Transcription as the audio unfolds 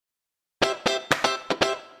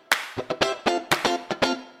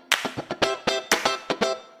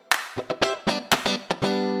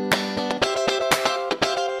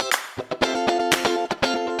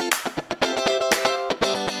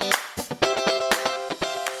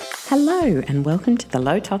Hello and welcome to the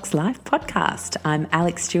Low Tox Life podcast. I'm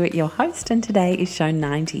Alex Stewart, your host, and today is show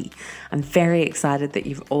 90. I'm very excited that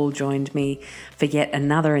you've all joined me for yet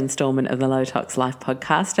another installment of the Low Tox Life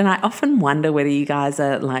podcast, and I often wonder whether you guys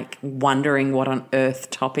are wondering what on earth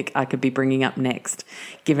topic I could be bringing up next,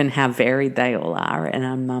 given how varied they all are, and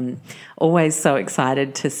I'm always so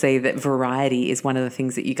excited to see that variety is one of the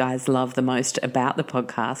things that you guys love the most about the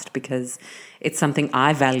podcast, because it's something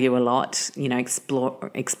I value a lot,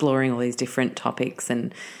 exploring all these different topics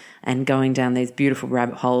and going down these beautiful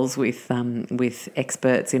rabbit holes with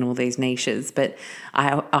experts in all these niches. But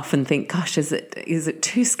I often think, gosh, is it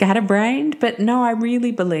too scatterbrained? But no, I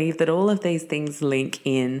really believe that all of these things link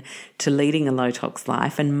in to leading a low tox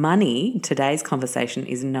life, and money, today's conversation,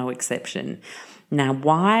 is no exception. Now,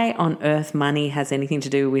 why on earth money has anything to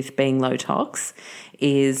do with being low tox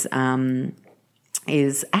is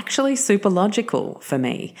actually super logical for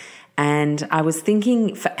me. And I was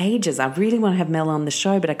thinking for ages, I really want to have Mel on the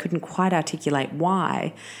show, but I couldn't quite articulate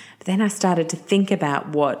why. But then I started to think about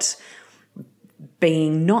what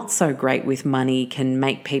being not so great with money can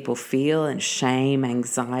make people feel, and shame,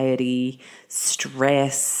 anxiety,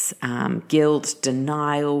 stress, guilt,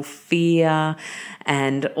 denial, fear,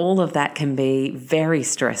 and all of that can be very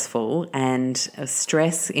stressful, and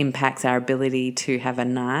stress impacts our ability to have a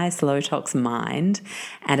nice low tox mind,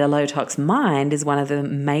 and a low tox mind is one of the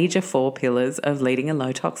major 4 pillars of leading a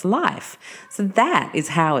low tox life. So that is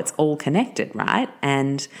how it's all connected, right?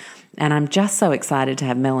 And I'm just so excited to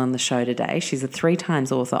have Mel on the show today. She's a 3 times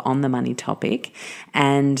author on the money topic.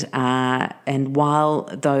 And while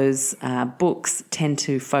those books tend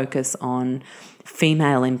to focus on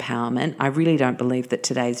female empowerment, I really don't believe that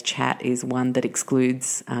today's chat is one that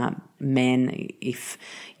excludes men. If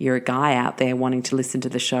you're a guy out there wanting to listen to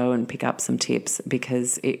the show and pick up some tips,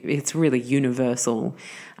 because it's really universal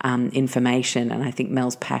information. And I think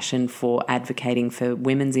Mel's passion for advocating for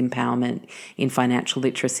women's empowerment in financial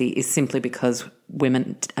literacy is simply because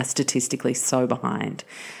women are statistically so behind.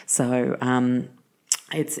 So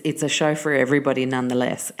it's a show for everybody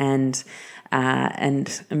nonetheless. And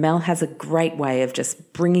Mel has a great way of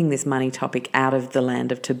just bringing this money topic out of the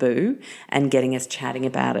land of taboo and getting us chatting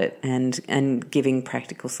about it and giving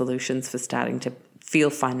practical solutions for starting to feel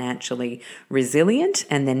financially resilient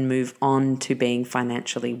and then move on to being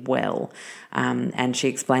financially well. And she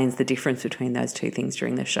explains the difference between those two things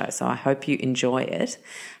during the show. So I hope you enjoy it.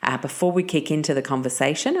 Before we kick into the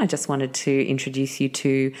conversation, I just wanted to introduce you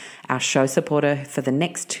to our show supporter for the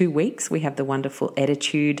next 2 weeks. We have the wonderful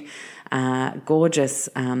Attitude, gorgeous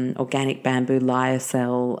organic bamboo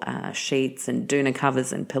lyocell sheets and doona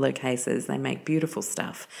covers and pillowcases. They make beautiful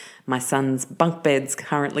stuff. My son's bunk beds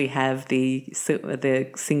currently have the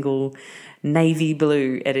single navy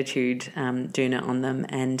blue Attitude doona on them.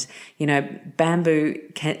 And, bamboo,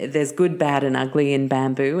 there's good, bad and ugly in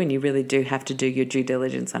bamboo, and you really do have to do your due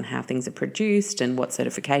diligence on how things are produced and what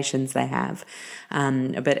certifications they have.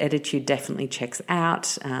 But Attitude definitely checks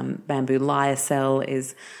out. Bamboo lyocell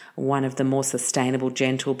is one of the more sustainable,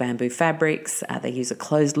 gentle bamboo fabrics. They use a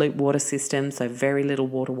closed-loop water system, so very little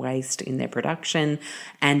water waste in their production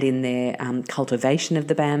and in their cultivation of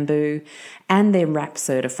the bamboo. And they're WRAP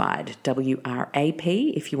certified,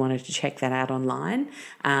 WRAP, if you wanted to check that out online.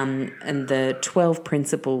 And the 12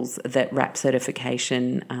 principles that WRAP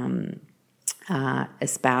certification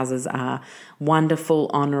espouses are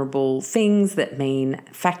wonderful, honourable things that mean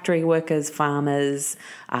factory workers, farmers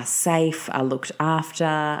are safe, are looked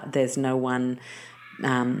after. There's no one...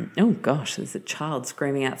 oh gosh, there's a child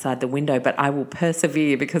screaming outside the window, but I will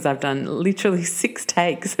persevere because I've done literally 6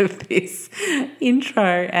 takes of this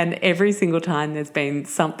intro, and every single time there's been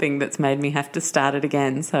something that's made me have to start it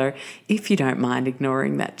again. So if you don't mind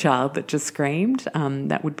ignoring that child that just screamed,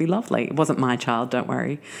 that would be lovely. It wasn't my child, don't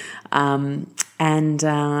worry.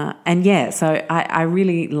 So I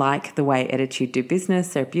really like the way Attitude do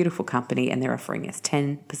business. They're a beautiful company and they're offering us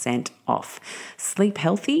 10% off. Sleep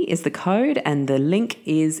Healthy is the code, and the link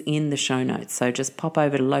is in the show notes. So just pop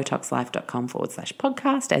over to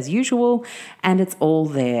lowtoxlife.com/podcast as usual, and it's all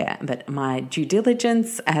there. But my due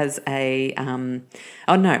diligence as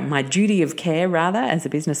my duty of care rather as a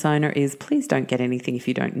business owner is please don't get anything if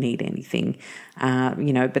you don't need anything.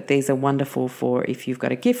 But these are wonderful for if you've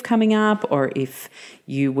got a gift coming up, or if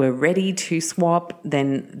you were ready to swap,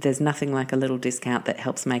 then there's nothing like a little discount that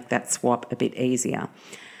helps make that swap a bit easier.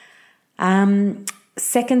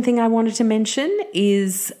 Second thing I wanted to mention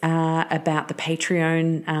is about the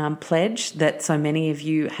Patreon pledge that so many of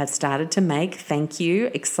you have started to make. Thank you.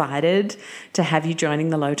 Excited to have you joining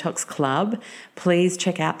the Low Tox Club. Please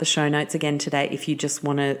check out the show notes again today if you just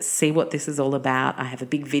want to see what this is all about. I have a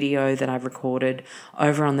big video that I've recorded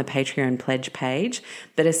over on the Patreon pledge page.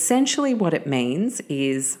 But essentially what it means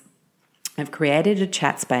is I've created a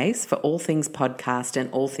chat space for all things podcast and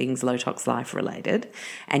all things Low Tox Life related.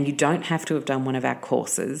 And you don't have to have done one of our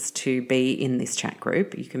courses to be in this chat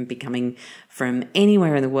group. You can be coming from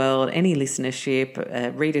anywhere in the world, any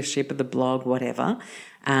listenership, readership of the blog, whatever.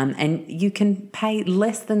 And you can pay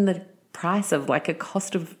less than the price of like a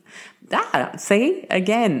cost of see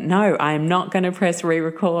again, no, I am not going to press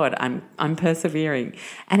re-record. I'm persevering.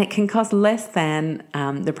 And it can cost less than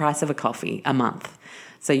the price of a coffee a month.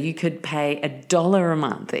 So you could pay $1 a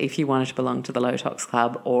month if you wanted to belong to the Low Tox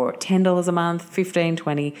Club, or $10 a month, 15,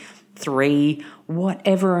 20, 3,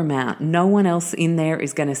 whatever amount. No one else in there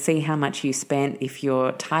is going to see how much you spent. If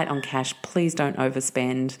you're tight on cash, please don't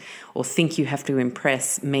overspend or think you have to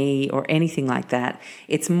impress me or anything like that.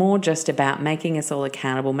 It's more just about making us all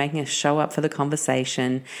accountable, making us show up for the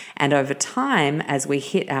conversation. And over time, as we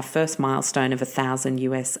hit our first milestone of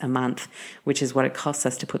 $1,000 a month, which is what it costs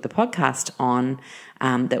us to put the podcast on,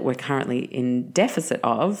 that we're currently in deficit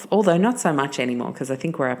of, although not so much anymore because I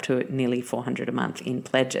think we're up to nearly $400 a month in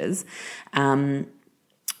pledges.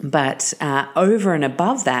 But over and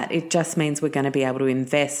above that, it just means we're going to be able to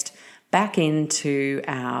invest back into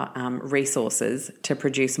our resources to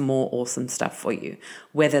produce more awesome stuff for you,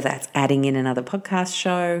 whether that's adding in another podcast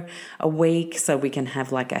show a week so we can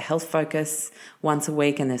have like a health focus once a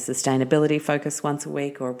week and a sustainability focus once a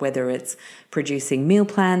week, or whether it's producing meal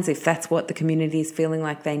plans if that's what the community is feeling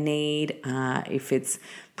like they need, if it's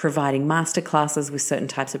providing masterclasses with certain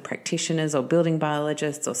types of practitioners or building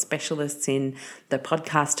biologists or specialists in the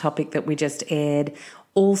podcast topic that we just aired.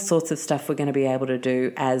 All sorts of stuff we're going to be able to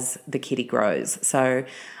do as the kitty grows. So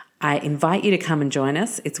I invite you to come and join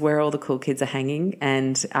us. It's where all the cool kids are hanging,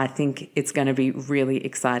 and I think it's going to be really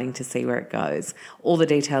exciting to see where it goes. All the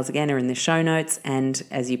details, again, are in the show notes, and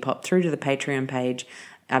as you pop through to the Patreon page,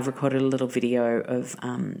 I've recorded a little video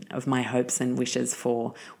of my hopes and wishes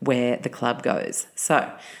for where the club goes. So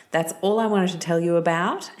that's all I wanted to tell you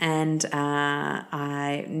about. And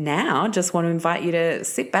I now just want to invite you to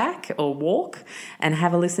sit back or walk and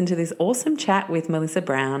have a listen to this awesome chat with Melissa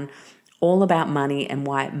Browne, all about money and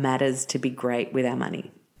why it matters to be great with our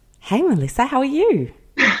money. Hey, Melissa, how are you?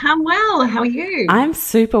 I'm well. How are you? I'm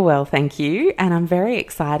super well, thank you. And I'm very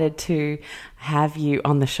excited to have you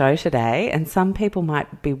on the show today. And some people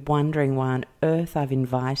might be wondering why on earth I've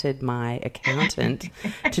invited my accountant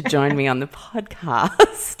to join me on the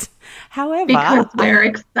podcast. However, because we're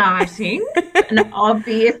exciting and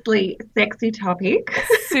obviously sexy topic.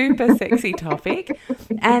 Super sexy topic.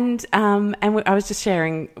 And I was just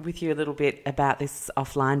sharing with you a little bit about this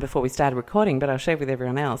offline before we started recording, but I'll share with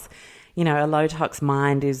everyone else. You know, a low tox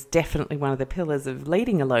mind is definitely one of the pillars of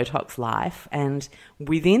leading a low tox life. And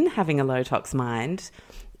within having a low tox mind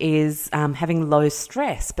is having low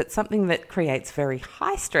stress. But something that creates very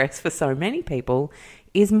high stress for so many people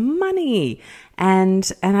is money.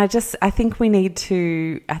 And I think we need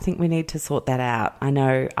to sort that out. I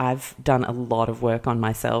know I've done a lot of work on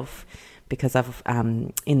myself because I've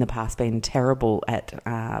in the past been terrible at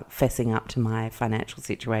fessing up to my financial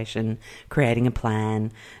situation, creating a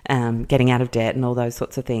plan, getting out of debt and all those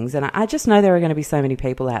sorts of things. And I just know there are going to be so many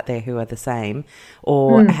people out there who are the same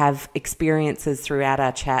or have experiences throughout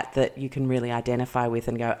our chat that you can really identify with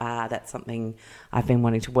and go, that's something I've been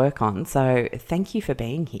wanting to work on. So thank you for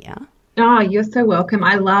being here. Oh, you're so welcome.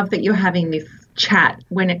 I love that you're having this chat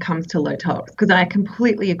when it comes to low tox because I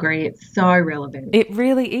completely agree. It's so relevant. It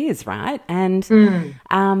really is, right? And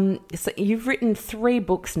so you've written 3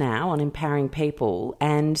 books now on empowering people,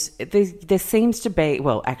 and there seems to be,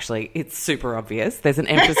 well, actually, it's super obvious. There's an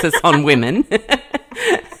emphasis on women.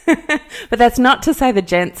 But that's not to say the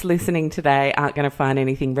gents listening today aren't going to find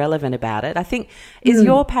anything relevant about it. I think is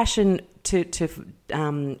your passion to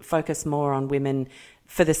focus more on women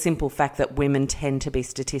for the simple fact that women tend to be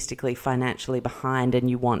statistically financially behind and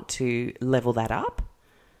you want to level that up?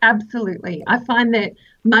 Absolutely. I find that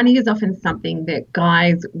money is often something that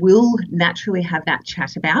guys will naturally have that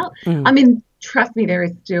chat about. I mean, trust me, there are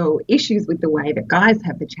still issues with the way that guys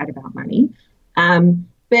have the chat about money.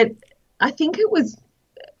 But I think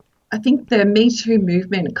the Me Too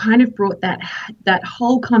movement kind of brought that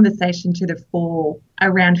whole conversation to the fore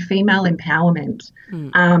around female empowerment.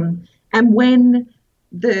 And when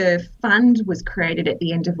the fund was created at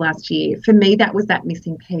the end of last year, for me, that was that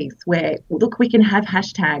missing piece where, look, we can have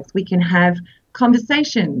hashtags, we can have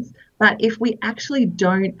conversations. But if we actually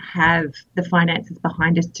don't have the finances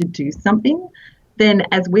behind us to do something, then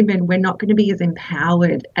as women, we're not going to be as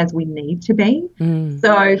empowered as we need to be.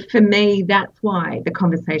 So for me, that's why the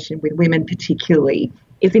conversation with women particularly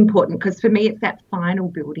is important, because for me, it's that final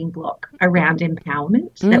building block around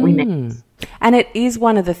empowerment that we need. And it is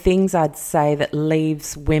one of the things I'd say that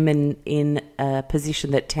leaves women in a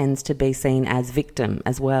position that tends to be seen as victim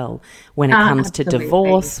as well when it comes to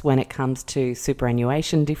divorce, when it comes to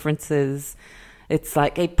superannuation differences. It's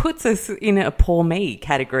like it puts us in a poor me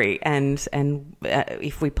category, and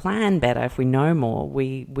if we plan better, if we know more,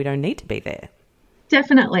 we don't need to be there.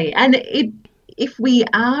 Definitely. And if we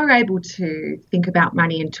are able to think about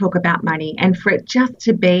money and talk about money, and for it just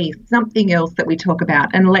to be something else that we talk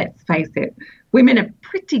about, and let's face it, women are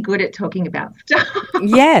pretty good at talking about stuff.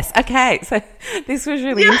 Yes. Okay. So this was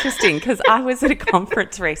really interesting, because I was at a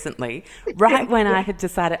conference recently, right when I had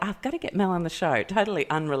decided I've got to get Mel on the show, totally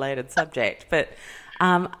unrelated subject, but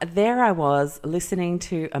there I was listening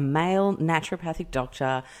to a male naturopathic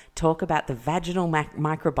doctor talk about the vaginal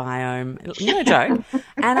microbiome, no joke.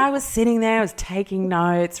 And I was sitting there, I was taking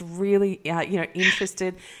notes, really,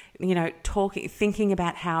 interested, thinking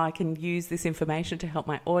about how I can use this information to help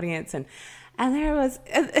my audience. And there I was,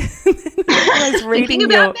 I was reading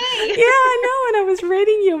about me. Yeah, I know. And I was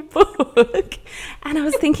reading your book, and I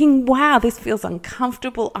was thinking, wow, this feels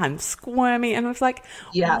uncomfortable. I'm squirmy, and I was like,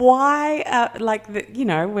 why?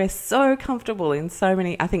 We're so comfortable in so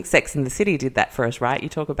many. I think Sex and the City did that for us, right? You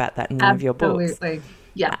talk about that in one of your books. Absolutely.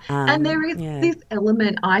 Yeah. And there is this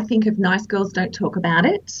element, I think, of nice girls don't talk about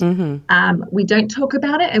it. We don't talk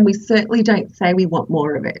about it, and we certainly don't say we want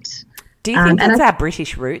more of it. Do you think that's our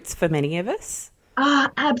British roots for many of us?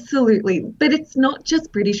 Absolutely. But it's not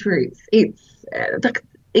just British roots. It's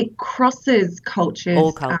it crosses cultures.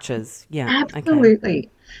 All cultures, yeah. Absolutely. Okay.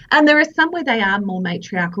 And there are some where they are more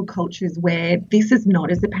matriarchal cultures where this is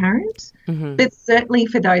not as apparent. But certainly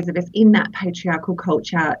for those of us in that patriarchal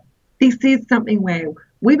culture, this is something where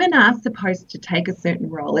women are supposed to take a certain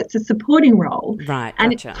role. It's a supporting role. Right.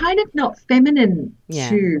 And it's kind of not feminine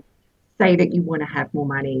to say that you want to have more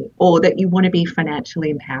money or that you want to be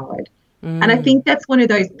financially empowered. And I think that's one of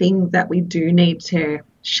those things that we do need to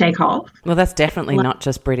shake off. Well, that's definitely not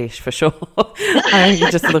just British, for sure.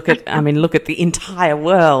 You just look at the entire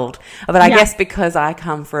world. But I guess because I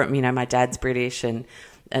come from, my dad's British, and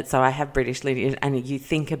so I have British lineage, and you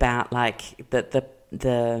think about like the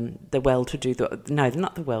well-to-do,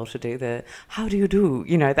 not the well-to-do, the how do you do,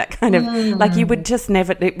 that kind of, like you would just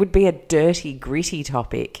never, it would be a dirty, gritty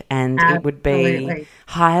topic, and it would be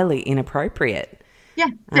highly inappropriate. Yeah,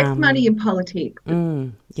 sex, money and politics.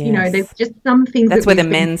 Yes. There's just some things. That's where the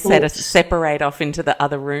men separate off into the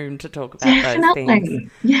other room to talk about those things.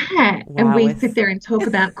 Yeah, wow, and we sit there and talk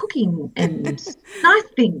about cooking and nice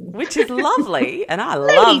things. Which is lovely, and I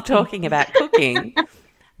love talking about cooking.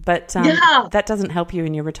 But that doesn't help you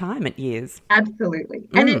in your retirement years. Absolutely.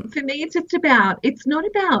 And for me, it's not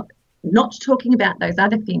about not talking about those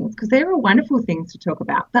other things, because there are wonderful things to talk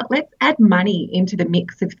about. But let's add money into the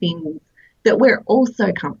mix of things that we're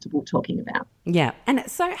also comfortable talking about. Yeah. And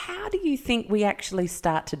so how do you think we actually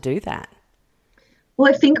start to do that?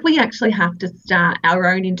 Well, I think we actually have to start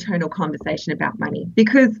our own internal conversation about money,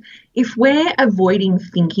 because if we're avoiding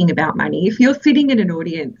thinking about money, if you're sitting in an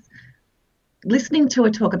audience listening to a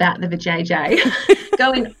talk about the vajayjay,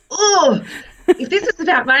 going, oh, if this was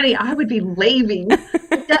about money, I would be leaving.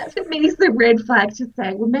 That for me is the red flag to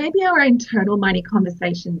say, well, maybe our internal money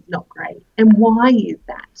conversation is not great. And why is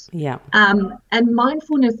that? Yeah. And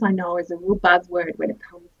mindfulness, I know, is a real buzzword when it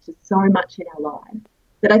comes to so much in our lives.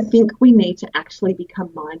 But I think we need to actually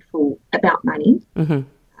become mindful about money.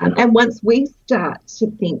 And once we start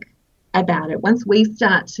to think about it, once we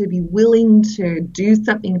start to be willing to do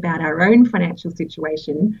something about our own financial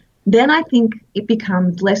situation, then I think it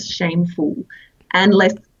becomes less shameful and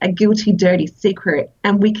less a guilty, dirty secret,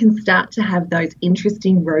 and we can start to have those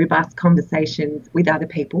interesting, robust conversations with other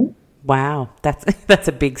people. Wow, that's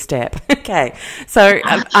a big step. Okay, so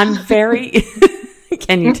I'm very...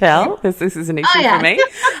 Can you tell? This is an issue for me.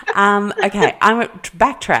 Okay, I'm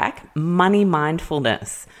backtrack. Money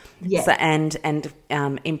mindfulness. Yes. So,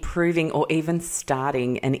 and improving or even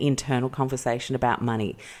starting an internal conversation about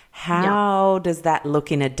money. How does that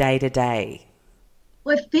look in a day-to-day?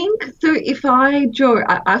 Well, I think, so if I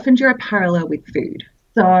often draw a parallel with food.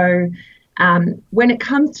 So when it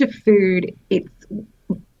comes to food, it's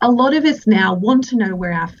a lot of us now want to know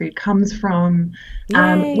where our food comes from.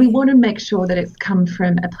 We want to make sure that it's come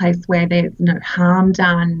from a place where there's no harm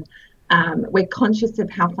done. We're conscious of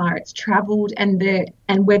how far it's travelled and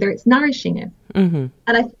whether it's nourishing us. And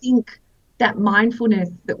I think that mindfulness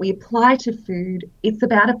that we apply to food, it's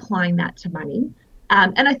about applying that to money.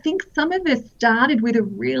 And I think some of us started with a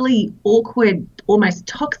really awkward, almost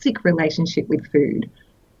toxic relationship with food,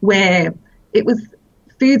 where it was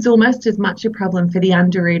food's almost as much a problem for the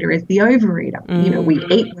undereater as the overeater. You know, we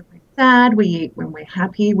eat when we're sad, we eat when we're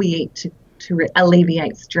happy, we eat to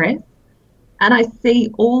alleviate stress. And I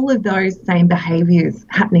see all of those same behaviours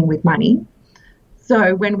happening with money.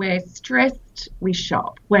 So when we're stressed, we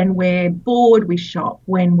shop. When we're bored, we shop.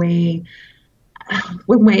 When we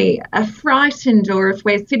are frightened, or if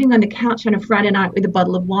we're sitting on the couch on a Friday night with a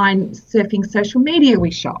bottle of wine surfing social media,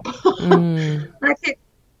 we shop.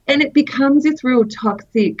 And it becomes this real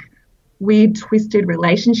toxic, weird, twisted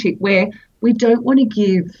relationship where we don't want to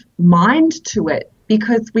give mind to it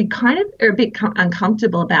because we kind of are a bit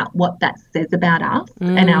uncomfortable about what that says about us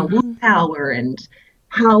and our willpower and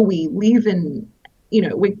how we live. And, you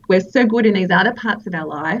know, we're so good in these other parts of our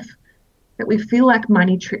life that we feel like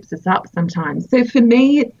money trips us up sometimes. So for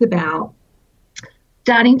me, it's about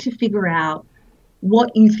starting to figure out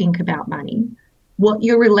what you think about money, what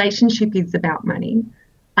your relationship is about money,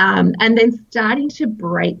 and then starting to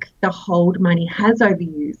break the hold money has over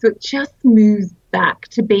you. So it just moves back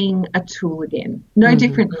to being a tool again, no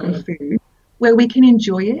different from food, where we can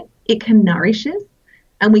enjoy it, it can nourish us,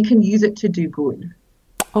 and we can use it to do good.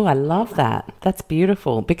 Oh, I love that. That's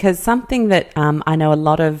beautiful, because something that I know a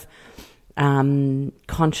lot of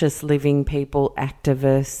conscious living people,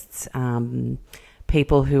 activists,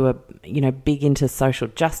 people who are, you know, big into social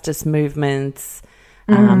justice movements,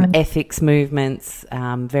 ethics movements,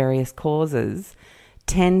 various causes,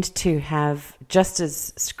 tend to have just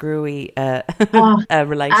as screwy a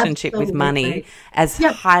relationship with money as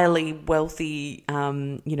highly wealthy,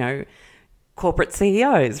 you know, corporate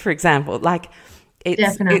CEOs, for example. Like,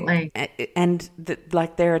 Definitely.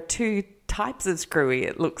 Like there are two types of screwy,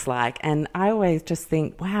 it looks like. And I always just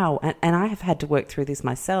think, wow, and I have had to work through this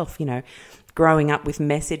myself, you know, growing up with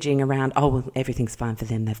messaging around, oh, well, everything's fine for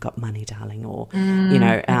them, they've got money, darling, or, you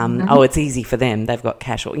know, oh, it's easy for them, they've got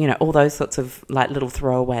cash, or, you know, all those sorts of like little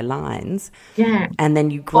throwaway lines. Yeah. And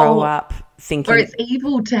then you grow up thinking... Or it's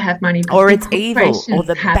evil to have money. Or it's evil, or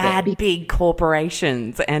the bad big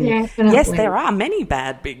corporations. And Definitely. Yes, there are many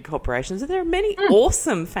bad big corporations, and there are many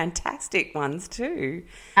awesome, fantastic ones too.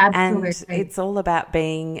 Absolutely. And it's all about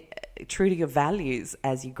being true to your values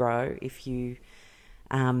as you grow. If you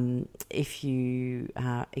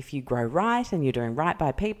grow right and you're doing right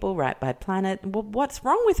by people, right by planet, well, what's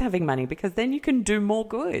wrong with having money? Because then you can do more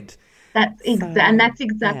good. That's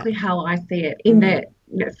exactly how I see it. In that,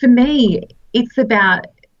 you know, for me, it's about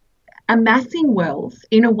amassing wealth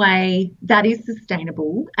in a way that is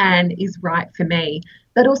sustainable and is right for me,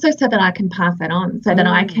 but also so that I can pass that on, so that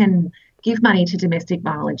I can give money to domestic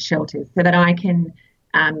violence shelters, so that I can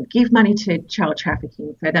give money to child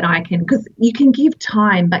trafficking, so that I can, because you can give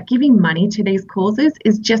time, but giving money to these causes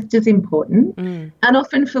is just as important. And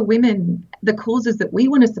often for women, the causes that we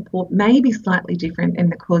want to support may be slightly different than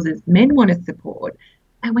the causes men want to support,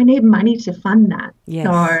 and we need money to fund that. Yes.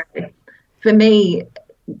 So for me,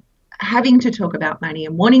 having to talk about money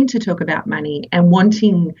and wanting to talk about money and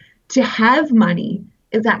wanting to have money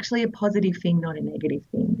is actually a positive thing, not a negative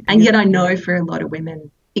thing. And yet I know for a lot of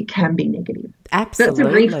women, it can be negative.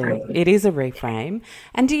 Absolutely. So it's a reframe. It is a reframe.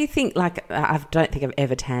 And do you think, like, I don't think I've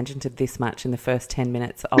ever tangented this much in the first 10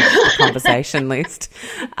 minutes of the conversation list.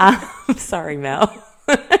 Sorry, Mel.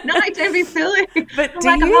 No, don't be silly. But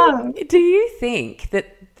do you think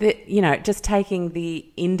that, you know, just taking the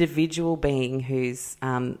individual being who's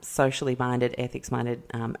socially minded, ethics minded,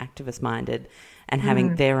 activist minded, and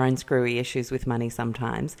having their own screwy issues with money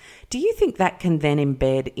sometimes, do you think that can then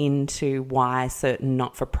embed into why certain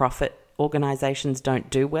not-for-profit organisations don't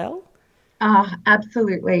do well?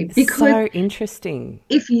 Absolutely. Because so interesting.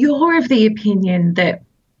 If you're of the opinion that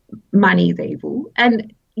money is evil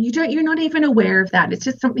and you're not even aware of that, it's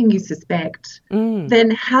just something you suspect,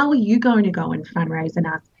 then how are you going to go and fundraise and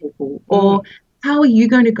ask people? Or how are you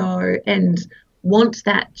going to go and want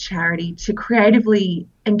that charity to creatively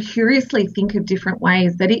and curiously think of different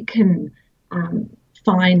ways that it can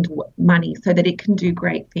find money so that it can do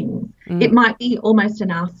great things? It might be almost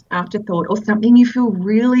an afterthought or something you feel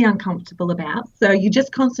really uncomfortable about. So you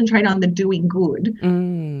just concentrate on the doing good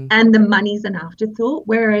and the money's an afterthought.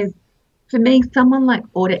 Whereas for me, someone like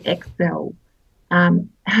Order Excel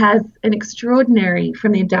has an extraordinary,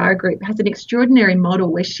 from the Adara Group, has an extraordinary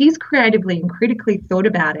model where she's creatively and critically thought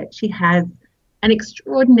about it. She has an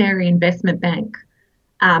extraordinary investment bank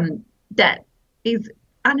that is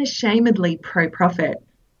unashamedly pro-profit,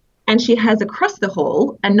 and she has across the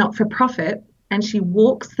hall a not-for-profit and she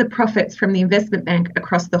walks the profits from the investment bank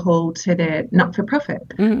across the hall to the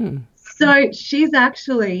not-for-profit. So she's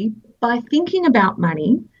actually, by thinking about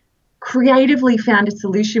money, creatively found a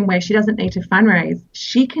solution where she doesn't need to fundraise.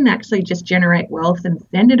 She can actually just generate wealth and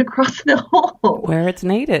send it across the hall. Where it's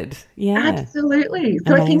needed. Yeah. Absolutely.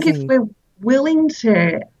 So Amazing. I think if we're willing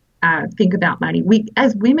to think about money, we,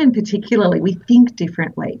 as women particularly, we think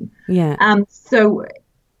differently. Yeah. So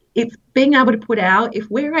it's being able to put out, if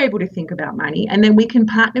we're able to think about money and then we can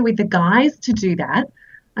partner with the guys to do that,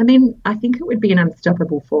 I mean, I think it would be an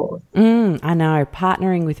unstoppable force. I know.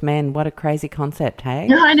 Partnering with men, what a crazy concept, hey?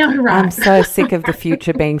 No, I know, right? I'm so sick of the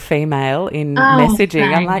future being female in messaging.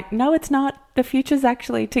 Same. I'm like, no, it's not. The future's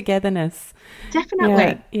actually togetherness.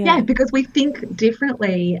 Definitely. Yeah, because we think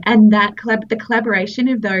differently, and that the collaboration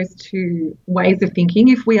of those two ways of thinking,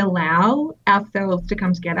 if we allow ourselves to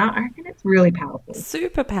come together, I reckon it's really powerful.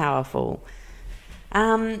 Super powerful.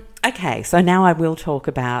 Okay, so now I will talk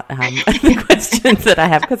about the questions that I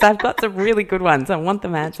have, because I've got some really good ones. I want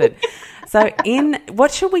them answered. So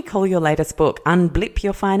what should we call your latest book? Unblip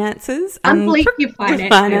Your Finances? Unblip Your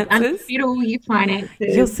Finances. Unfiddle Your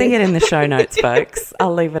Finances. You'll see it in the show notes, folks.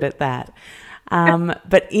 I'll leave it at that.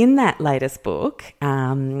 But in that latest book,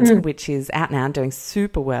 which is out now and doing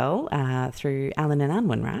super well through Allen and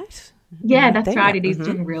Unwin, right? Yeah, that's right. It is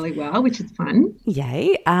doing really well, which is fun.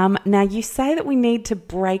 Yay. Now, you say that we need to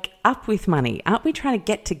break up with money. Aren't we trying to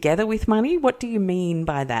get together with money? What do you mean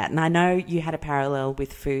by that? And I know you had a parallel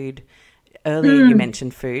with food. Earlier you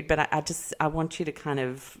mentioned food, but I want you to kind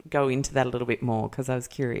of go into that a little bit more, because I was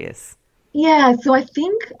curious. Yeah, so I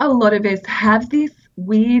think a lot of us have this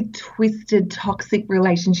weird, twisted, toxic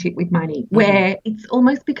relationship with money where it's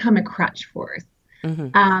almost become a crutch for us.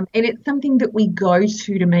 And it's something that we go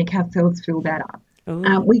to make ourselves feel better.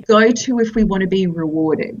 We go to if we want to be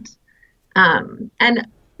rewarded. And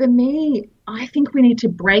for me, I think we need to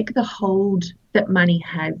break the hold that money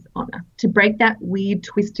has on us, to break that weird,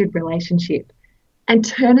 twisted relationship and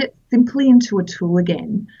turn it simply into a tool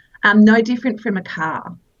again. No different from a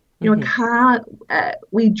car. You know, a car,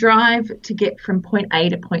 we drive to get from point A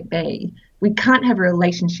to point B. We can't have a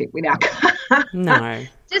relationship with our car. No.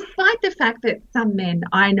 Despite the fact that some men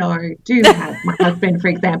I know do have, my husband, for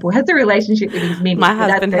example, has a relationship with his Mini. My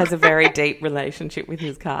husband has a very deep relationship with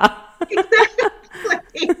his car.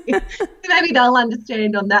 Exactly. So maybe they'll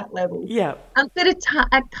understand on that level. Yeah. But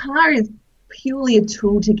a car is purely a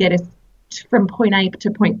tool to get us from point A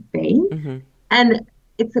to point B. And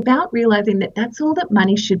it's about realising that that's all that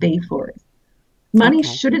money should be for us. Money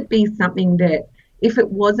shouldn't be something that, if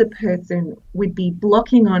it was a person, we'd be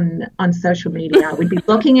blocking on social media, we'd be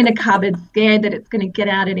blocking in a cupboard, scared that it's going to get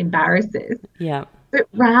out and embarrass us. Yeah. But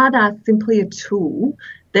rather simply a tool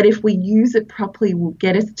that, if we use it properly, will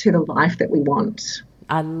get us to the life that we want.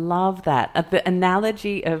 I love that. The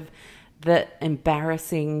analogy of the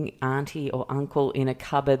embarrassing auntie or uncle in a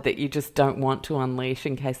cupboard that you just don't want to unleash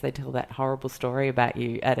in case they tell that horrible story about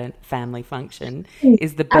you at a family function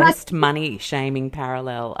is the best money shaming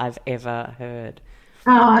parallel I've ever heard.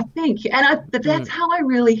 Oh, thank you. And that's how I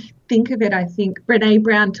really think of it. I think Brené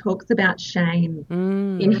Brown talks about shame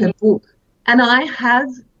in her book. And I have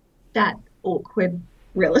that awkward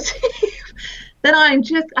relative that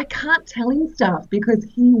I can't tell him stuff because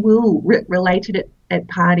he will relate it at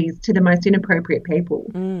parties to the most inappropriate people.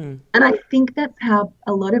 And I think that's how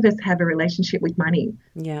a lot of us have a relationship with money.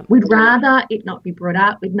 Yeah. We'd rather it not be brought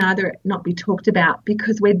up. We'd rather it not be talked about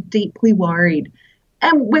because we're deeply worried.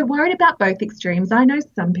 And we're worried about both extremes. I know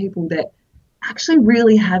some people that actually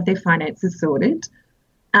really have their finances sorted,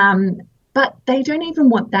 but they don't even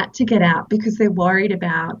want that to get out because they're worried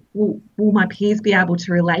about, will my peers be able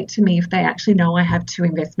to relate to me if they actually know I have 2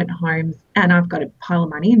 investment homes and I've got a pile of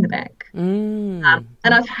money in the bank? And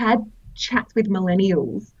I've had chats with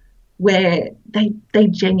millennials where they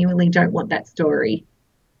genuinely don't want that story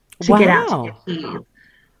to get out to their peers.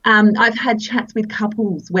 I've had chats with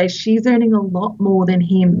couples where she's earning a lot more than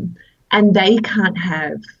him and they can't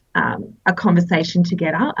have a conversation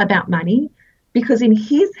together about money because in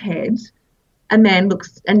his head, a man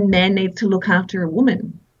needs to look after a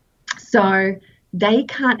woman. So they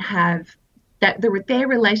can't have that. Their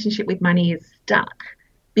relationship with money is stuck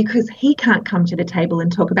because he can't come to the table and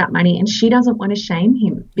talk about money and she doesn't want to shame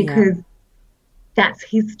him because that's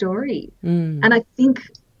his story. And I think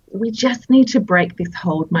we just need to break this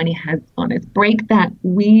hold money has on us, break that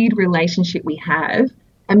weird relationship we have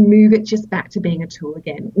and move it just back to being a tool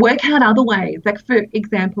again. Work out other ways. Like, for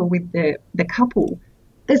example, with the couple,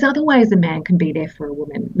 there's other ways a man can be there for a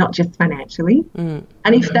woman, not just financially. And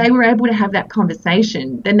if they were able to have that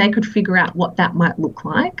conversation, then they could figure out what that might look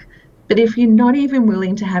like. But if you're not even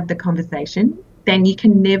willing to have the conversation, then you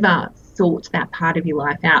can never sort that part of your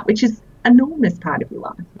life out, which is an enormous part of your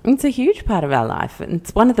life. It's a huge part of our life. And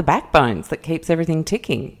it's one of the backbones that keeps everything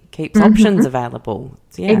ticking, keeps options available.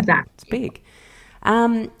 Exactly. It's big.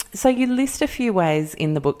 So you list a few ways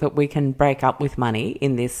in the book that we can break up with money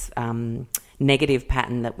in this negative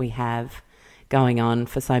pattern that we have going on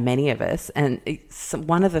for so many of us. And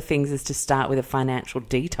one of the things is to start with a financial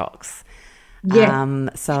detox. Yeah.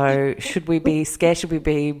 So should we be scared? Should we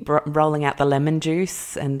be rolling out the lemon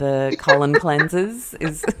juice and the colon cleansers?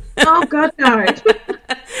 Oh, God, no.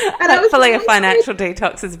 Hopefully a financial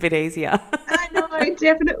detox is a bit easier. I know,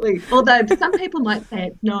 definitely. Although some people might say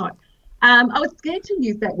it's not. I was scared to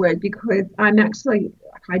use that word because I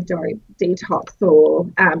don't detox or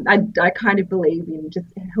I kind of believe in just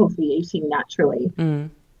healthy eating naturally.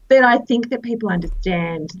 But I think that people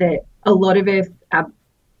understand that a lot of us are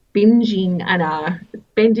binging and are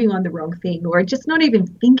spending on the wrong thing or just not even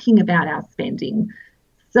thinking about our spending.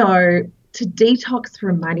 So to detox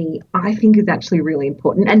from money, I think is actually really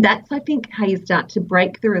important. And that's, I think, how you start to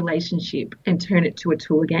break the relationship and turn it to a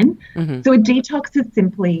tool again. So a detox is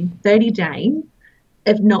simply 30 days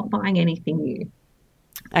of not buying anything new.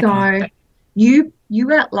 Okay. So you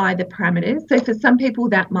outline the parameters. So for some people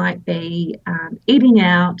that might be eating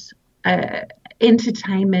out,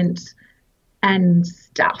 entertainment and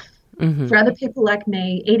stuff. For other people like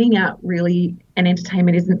me, eating out really and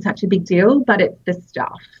entertainment isn't such a big deal, but it's the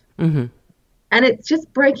stuff. And it's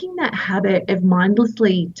just breaking that habit of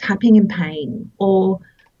mindlessly tapping and paying or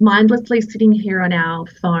mindlessly sitting here on our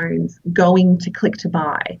phones going to click to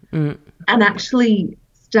buy and actually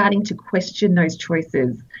starting to question those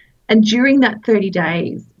choices. And during that 30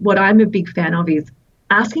 days, what I'm a big fan of is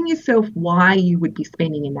asking yourself why you would be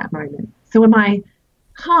spending in that moment. So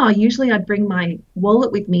usually I'd bring my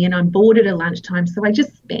wallet with me and I'm bored at a lunchtime, so I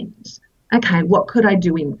just spend. Okay, what could I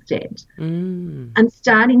do instead? And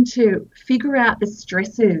starting to figure out the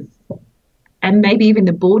stresses and maybe even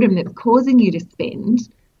the boredom that's causing you to spend,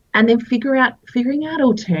 and then figuring out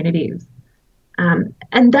alternatives.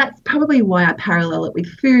 And that's probably why I parallel it with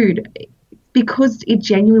food, because it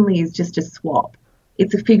genuinely is just a swap.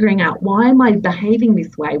 It's a figuring out, why am I behaving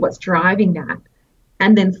this way? What's driving that?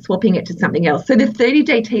 And then swapping it to something else. So the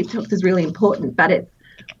 30-day detox is really important, but it's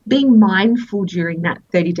being mindful during that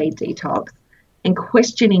 30-day detox and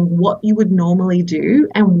questioning what you would normally do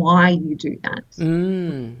and why you do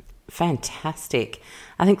that. Fantastic.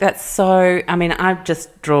 I think that's so, I've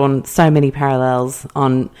just drawn so many parallels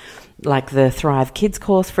on like the Thrive Kids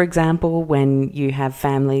course, for example, when you have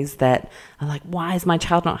families that are like, why is my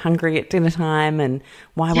child not hungry at dinner time and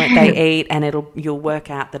why won't they eat? And you'll work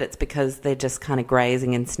out that it's because they're just kind of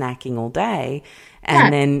grazing and snacking all day.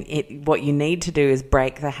 And then what you need to do is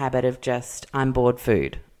break the habit of just, I'm bored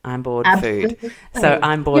food. I'm bored food. So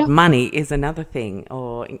I'm bored money is another thing.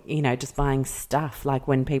 Or, just buying stuff. Like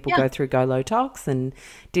when people go through Go Low Tox and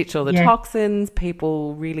ditch all the toxins,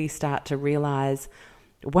 people really start to realize,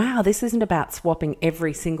 wow, this isn't about swapping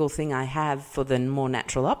every single thing I have for the more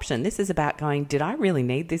natural option. This is about going, did I really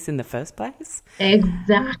need this in the first place?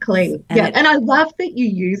 Exactly. And I love that you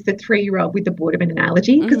use the 3-year-old with the boredom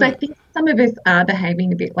analogy, because I think some of us are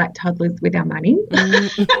behaving a bit like toddlers with our money.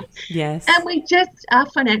 Yes. And we just are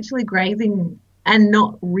financially grazing and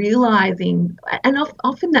not realising. And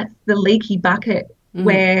often that's the leaky bucket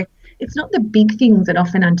where it's not the big things that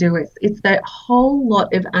often undo us. It's that whole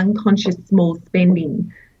lot of unconscious small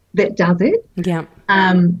spending that does it. Yeah.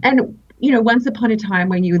 And, once upon a time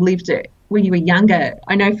when you were younger,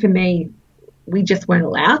 I know for me, we just weren't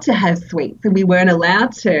allowed to have sweets and we weren't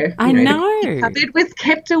allowed to. I know. The cupboard was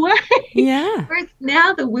kept away. Yeah. Whereas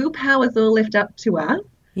now the willpower's all left up to us.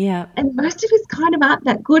 Yeah. And most of us kind of aren't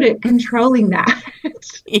that good at controlling that.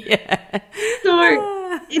 Yeah.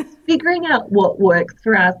 So it's figuring out what works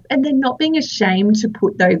for us and then not being ashamed to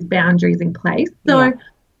put those boundaries in place. So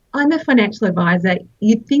I'm a financial advisor.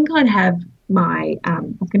 You'd think I'd have my, I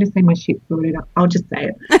was going to say my shit sorted. I'll just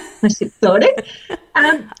say it. My shit sorted.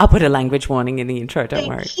 I'll put a language warning in the intro. Don't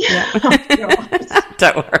worry. Yeah. Oh,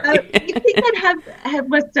 don't worry. You'd think I'd have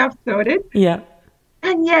my stuff sorted. Yeah.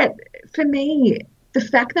 And yet, for me, the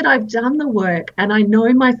fact that I've done the work and I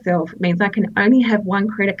know myself means I can only have one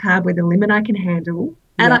credit card with a limit I can handle.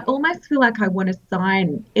 And I almost feel like I want to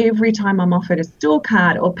sign every time I'm offered a store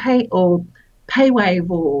card or PayWave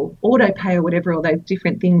or auto pay or whatever all those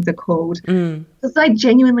different things are called. Because I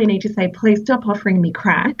genuinely need to say, please stop offering me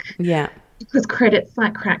crack. Yeah. Because credit's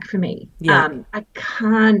like crack for me. Yeah. I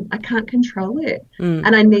can't control it.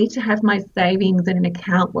 And I need to have my savings in an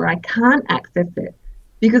account where I can't access it.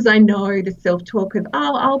 because I know the self-talk of,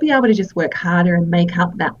 oh, I'll be able to just work harder and make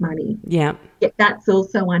up that money. Yeah. Yet that's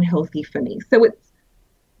also unhealthy for me. So it's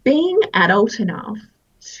being adult enough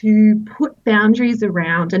to put boundaries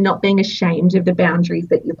around and not being ashamed of the boundaries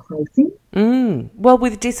that you're placing. Well,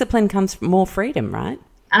 with discipline comes more freedom, right?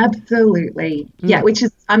 Absolutely. Yeah, which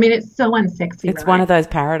is, I mean, it's so unsexy. It's right? one of those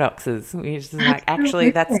paradoxes. You're just like,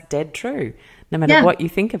 actually, that's dead true, no matter what you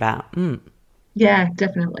think about. Yeah,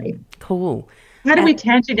 definitely. Cool. How do we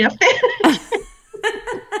tangent off there?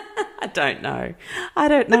 I don't know.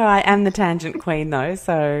 I am the tangent queen, though,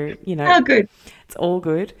 so, you know. Oh, good. It's all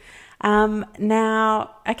good.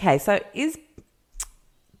 Now, okay, so is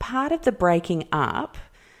part of the breaking up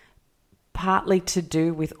partly to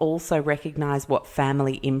do with also recognise what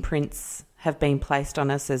family imprints have been placed on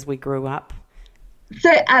us as we grew up? So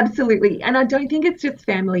absolutely. And I don't think it's just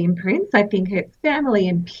family imprints. I think it's family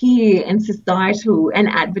and peer and societal and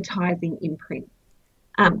advertising imprints.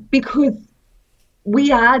 Because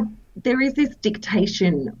there is this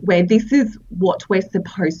dictation where this is what we're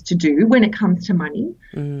supposed to do when it comes to money.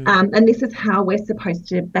 And this is how we're supposed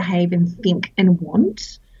to behave and think and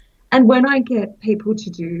want. And when I get people to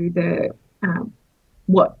do the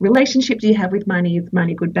what relationship do you have with money, is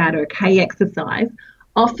money good, bad, or okay exercise,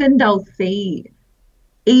 often they'll see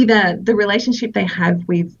either the relationship they have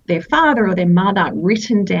with their father or their mother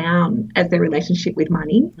written down as their relationship with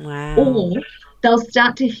money. Wow. Or they'll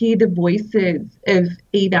start to hear the voices of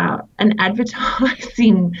either an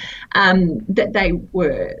advertising that they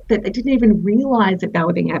didn't even realise that they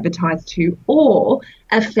were being advertised to, or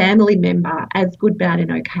a family member as good, bad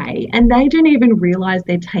and okay, and they don't even realise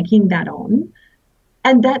they're taking that on.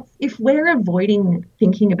 And that's, if we're avoiding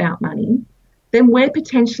thinking about money, then we're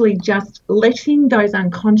potentially just letting those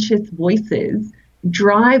unconscious voices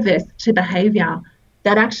drive us to behaviour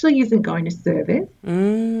that actually isn't going to serve us.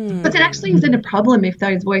 But it actually isn't a problem if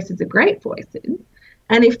those voices are great voices,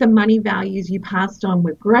 and if the money values you passed on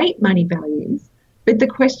were great money values. But the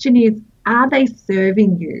question is, are they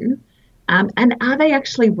serving you, and are they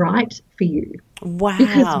actually right for you? Wow,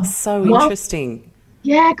 Because so interesting.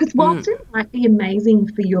 Yeah, because whilst it might be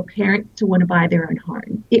amazing for your parents to want to buy their own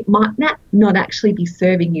home, it might not actually be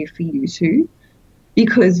serving you for you too,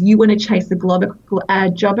 because you want to chase a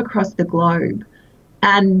job across the globe.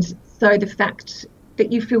 And so the fact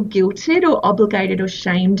that you feel guilted or obligated or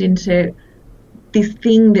shamed into this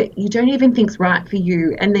thing that you don't even think's right for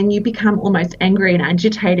you, and then you become almost angry and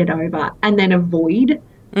agitated over, and then avoid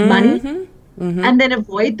money. And then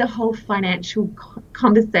avoid the whole financial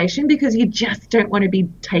conversation because you just don't want to be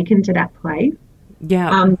taken to that place.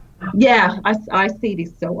 Yeah. I see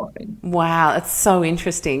this so often. Wow, it's so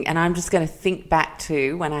interesting. And I'm just going to think back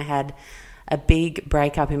to when I had a big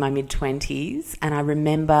breakup in my mid-20s, and I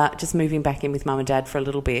remember just moving back in with mum and dad for a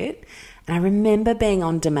little bit, and I remember being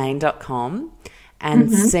on domain.com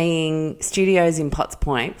and seeing studios in Potts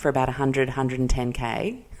Point for about 100,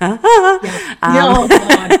 110K.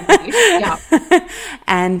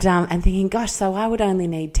 And thinking, gosh, so I would only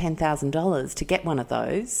need $10,000 to get one of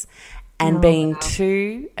those, and being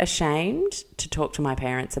too ashamed to talk to my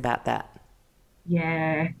parents about that.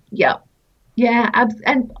 And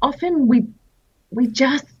often we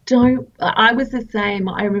just don't. I was the same.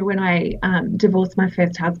 I remember when I divorced my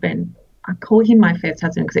first husband. I call him my first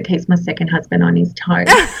husband because it keeps my second husband on his toes.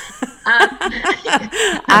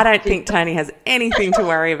 I don't think Tony has anything to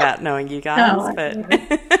worry about knowing you guys.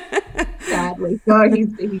 Sadly. So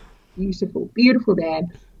he's beautiful, beautiful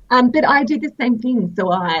dad. But I did the same thing.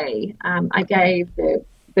 So I gave the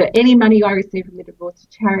any money I received from the divorce to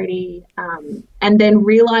charity, and then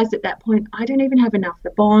realised at that point I don't even have enough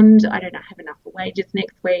for bond. I don't have enough for wages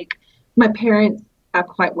next week. My parents are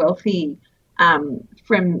quite wealthy.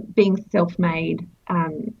 From being self-made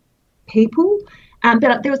people,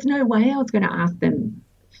 but there was no way I was going to ask them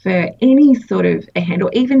for any sort of a hand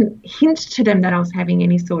or even hint to them that I was having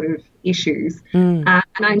any sort of issues. And I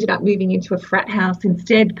ended up moving into a frat house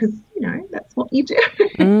instead because, you know, that's what you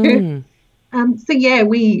do. So, yeah,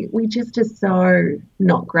 we just are so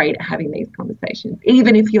not great at having these conversations,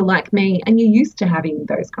 even if you're like me and you're used to having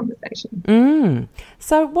those conversations.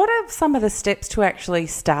 So what are some of the steps to actually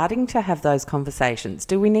starting to have those conversations?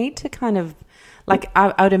 Do we need to kind of, like,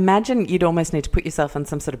 I would imagine you'd almost need to put yourself on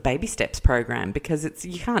some sort of baby steps program, because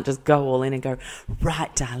you can't just go all in and go,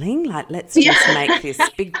 right, darling, like, let's just make this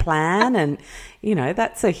big plan. And, you know,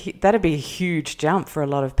 that'd be a huge jump for a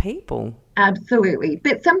lot of people. Absolutely.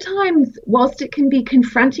 But sometimes, whilst it can be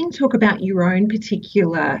confronting, talk about your own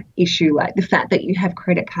particular issue, like the fact that you have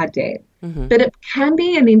credit card debt, but it can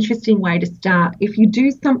be an interesting way to start if you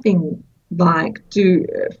do something like do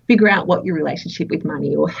figure out what your relationship with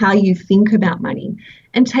money or how you think about money,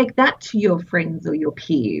 and take that to your friends or your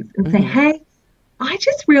peers and say, hey, I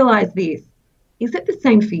just realized this. Is it the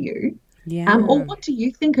same for you? Yeah. Or what do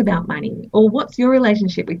you think about money? Or what's your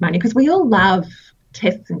relationship with money? Because we all love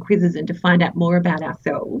tests and quizzes and to find out more about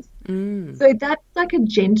ourselves. So that's like a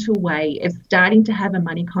gentle way of starting to have a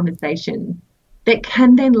money conversation that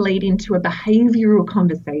can then lead into a behavioural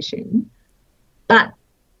conversation. But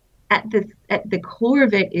at the core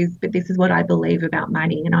of it is, but this is what I believe about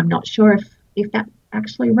money, and I'm not sure if that's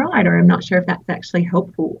actually right, or I'm not sure if that's actually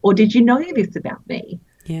helpful, or did you know this about me?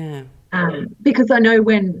 Yeah. Because I know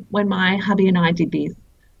when my hubby and I did this,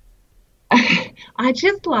 I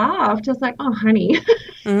just laughed. I was like, oh, honey,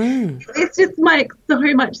 it just makes so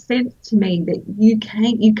much sense to me that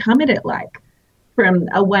you come at it like from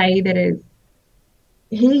a way that is,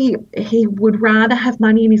 he would rather have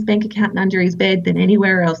money in his bank account and under his bed than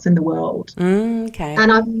anywhere else in the world. Okay.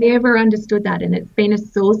 And I've never understood that, and it's been a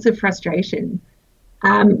source of frustration.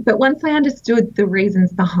 But once I understood the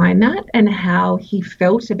reasons behind that and how he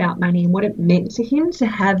felt about money and what it meant to him to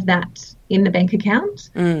have that in the bank account,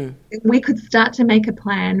 we could start to make a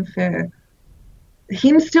plan for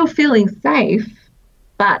him still feeling safe,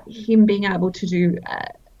 but him being able to do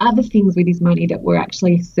other things with his money that were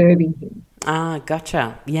actually serving him. Ah,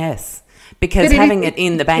 gotcha. Yes. Because having it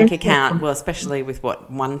in the bank account, well, especially with 1%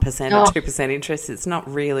 or 2% interest, it's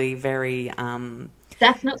not really very...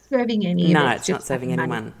 that's not serving any. No, it's not serving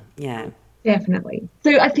anyone. Yeah. Definitely.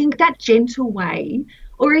 So I think that gentle way,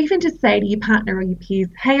 or even to say to your partner or your peers,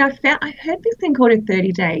 hey, I heard this thing called a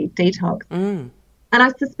 30-day detox. And I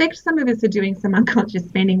suspect some of us are doing some unconscious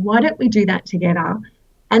spending. Why don't we do that together?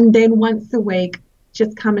 And then once a week,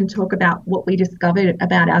 just come and talk about what we discovered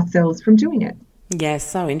about ourselves from doing it. Yeah,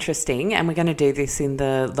 so interesting. And we're going to do this in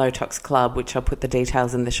the Low Tox Club, which I'll put the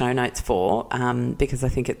details in the show notes for, because I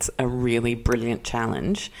think it's a really brilliant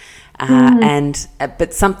challenge.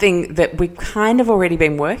 But something that we've kind of already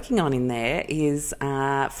been working on in there is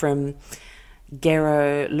from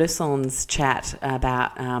Gero Luson's chat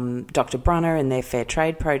about Dr. Brunner and their fair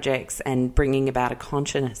trade projects, and bringing about a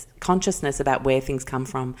consciousness about where things come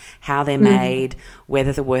from, how they're made,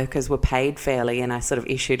 whether the workers were paid fairly. And I sort of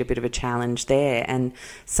issued a bit of a challenge there. And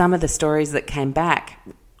some of the stories that came back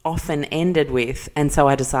often ended with, and so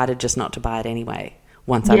I decided just not to buy it anyway.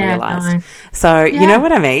 Once I realised. No. So, you know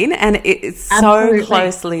what I mean? And it's so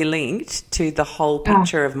closely linked to the whole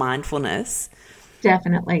picture of mindfulness.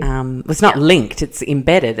 Definitely. It's not linked, it's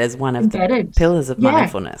embedded as one of the pillars of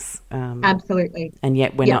mindfulness. Absolutely. And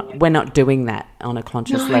yet we're not doing that on a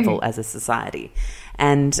conscious level as a society.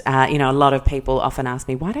 And, a lot of people often ask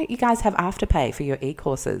me, why don't you guys have Afterpay for your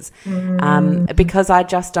e-courses? Because I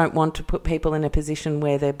just don't want to put people in a position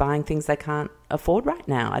where they're buying things they can't afford right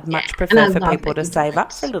now. I'd much prefer for people to save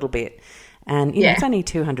up for a little bit. And, it's only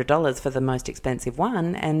 $200 for the most expensive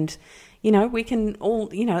one. And, we can all,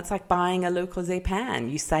 it's like buying a Le Creuset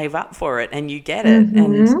pan. You save up for it and you get it.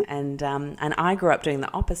 And I grew up doing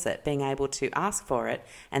the opposite, being able to ask for it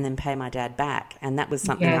and then pay my dad back. And that was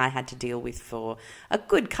something I had to deal with for a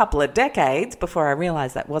good couple of decades before I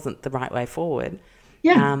realised that wasn't the right way forward.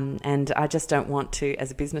 Yeah. And I just don't want to,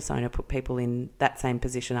 as a business owner, put people in that same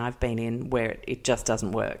position I've been in where it just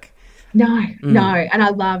doesn't work. No. And I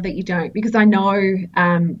love that you don't, because I know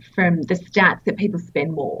from the stats that people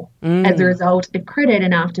spend more as a result of credit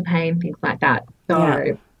and Afterpay and things like that.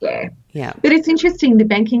 So, yeah. But it's interesting, the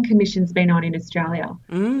Banking Commission's been on in Australia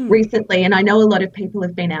recently, and I know a lot of people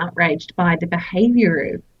have been outraged by the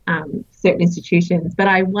behaviour of certain institutions, but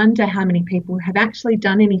I wonder how many people have actually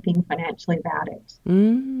done anything financially about it.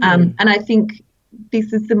 And I think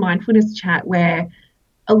this is the mindfulness chat where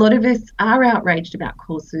a lot of us are outraged about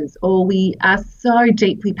courses, or we are so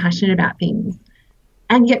deeply passionate about things,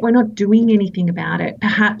 and yet we're not doing anything about it.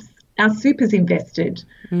 Perhaps our super's invested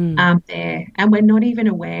there, and we're not even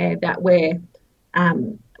aware that we're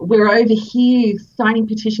over here signing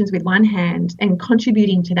petitions with one hand and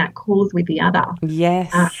contributing to that cause with the other.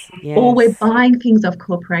 Yes. Or we're buying things off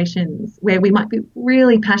corporations where we might be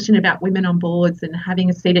really passionate about women on boards and having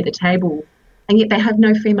a seat at the table, and yet they have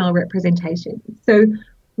no female representation. So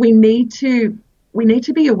we need to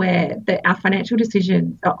be aware that our financial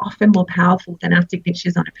decisions are often more powerful than our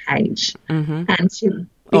signatures on a page, and to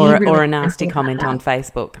or a nasty comment on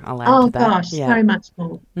Facebook. Oh gosh, so much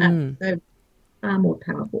more. So far more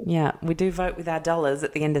powerful. Yeah, we do vote with our dollars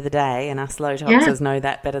at the end of the day, and us low toxers know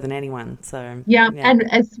that better than anyone. So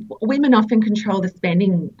and as women often control the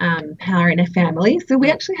spending power in a family, so we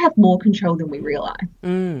actually have more control than we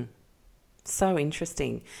realise. So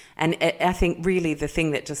interesting. And I think really the thing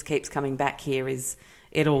that just keeps coming back here is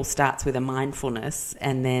it all starts with a mindfulness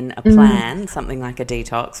and then a plan, something like a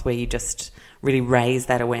detox, where you just really raise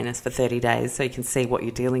that awareness for 30 days so you can see what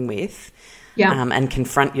you're dealing with. Yeah. And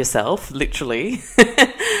confront yourself, literally.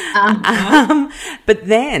 Uh-huh. But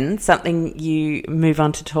then something you move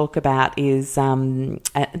on to talk about is,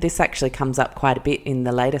 this actually comes up quite a bit in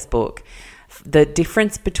the latest book, the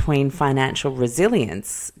difference between financial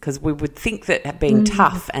resilience, because we would think that being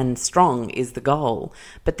tough and strong is the goal,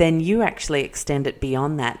 but then you actually extend it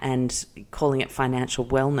beyond that and calling it financial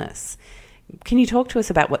wellness. Can you talk to us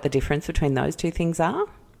about what the difference between those two things are?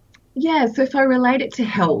 Yeah, so if I relate it to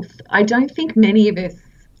health, I don't think many of us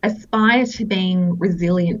aspire to being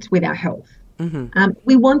resilient with our health.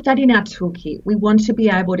 We want that in our toolkit. We want to be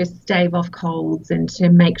able to stave off colds and to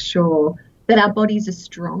make sure that our bodies are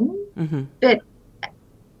strong. But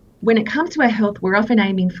when it comes to our health, we're often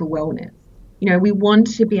aiming for wellness. We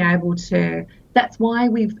want to be able to, that's why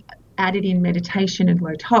we've added in meditation and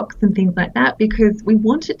low tox and things like that, because we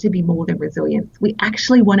want it to be more than resilience. We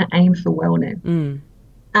actually want to aim for wellness.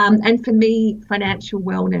 And for me, financial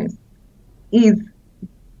wellness is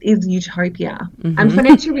utopia.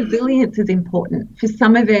 Financial resilience is important. For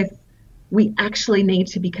some of us, we actually need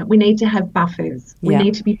to have buffers. We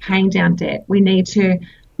need to be paying down debt. We need to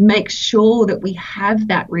make sure that we have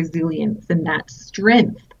that resilience and that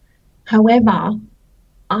strength. However,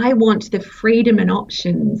 I want the freedom and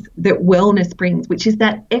options that wellness brings, which is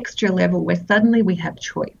that extra level where suddenly we have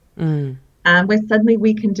choice. Where suddenly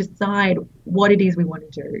we can decide what it is we want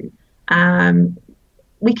to do.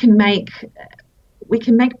 We can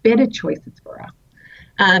make better choices for us.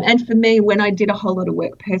 And for me, when I did a whole lot of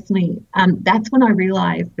work personally, that's when I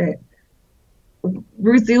realised that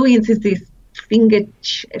resilience is this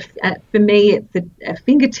for me, it's a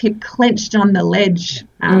fingertip clenched on the ledge,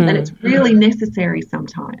 and it's really necessary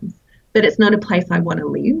sometimes, but it's not a place I want to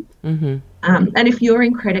live. And if you're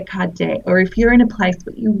in credit card debt, or if you're in a place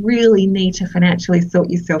where you really need to financially sort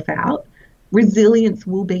yourself out, resilience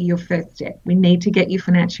will be your first step. We need to get you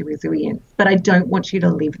financial resilience, but I don't want you to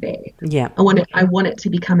live there. Yeah. I want it to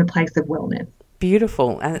become a place of wellness.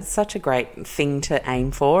 Beautiful. And it's such a great thing to aim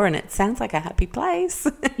for, and it sounds like a happy place.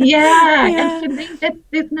 Yeah. And for me,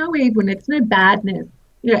 there's no evil, it's no badness.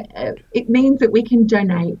 It means that we can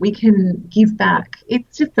donate, we can give back.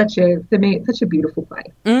 It's just for me, it's such a beautiful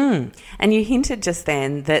place. And you hinted just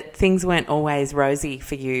then that things weren't always rosy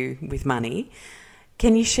for you with money.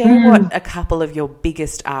 Can you share what a couple of your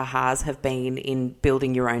biggest ahas have been in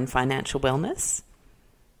building your own financial wellness?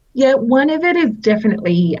 Yeah, one of it is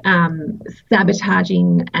definitely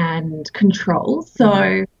sabotaging and control.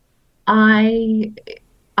 So I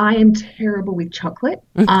am terrible with chocolate.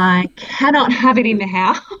 I cannot have it in the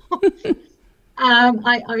house.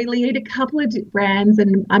 I only eat a couple of brands,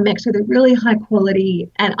 and I make sure they're really high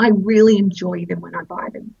quality, and I really enjoy them when I buy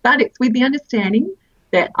them. But it's with the understanding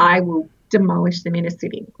that I will demolish them in a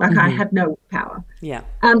sitting. I have no power. Yeah.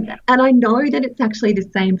 And I know that it's actually the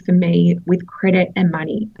same for me with credit and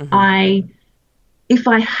money. If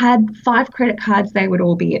I had 5 credit cards, they would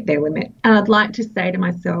all be at their limit. And I'd like to say to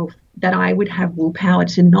myself that I would have willpower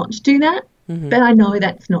to not do that, but I know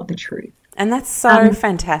that's not the truth. And that's so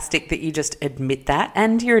fantastic that you just admit that,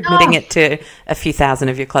 and you're admitting it to a few thousand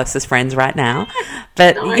of your closest friends right now.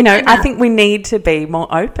 But, I think we need to be more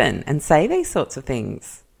open and say these sorts of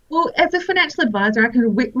things. Well, as a financial advisor, I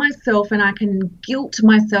can whip myself and I can guilt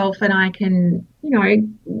myself and I can,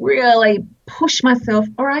 really push myself,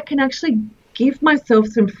 or I can actually give myself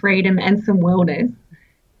some freedom and some wellness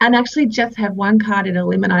and actually just have one card at a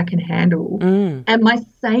limit I can handle. And my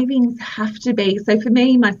savings have to be, so for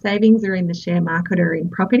me, my savings are in the share market or in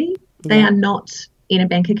property. They are not in a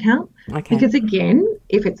bank account. Okay. Because again,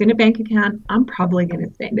 if it's in a bank account, I'm probably going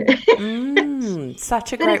to spend it.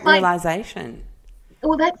 Such a great realization.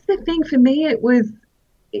 Well, that's the thing for me. It was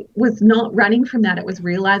not running from that. It was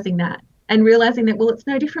realizing that, well, it's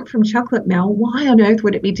no different from chocolate, Mel. Why on earth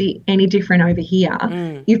would it be any different over here?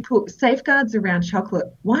 You've put safeguards around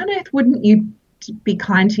chocolate. Why on earth wouldn't you be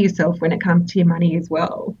kind to yourself when it comes to your money as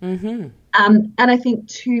well? And I think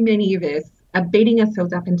too many of us are beating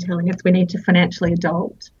ourselves up and telling us we need to financially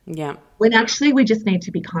adult. Yeah. When actually we just need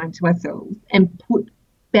to be kind to ourselves and put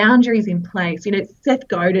boundaries in place. Seth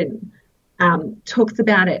Godin talks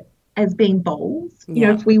about it as being bowls.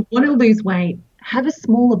 If we want to lose weight, have a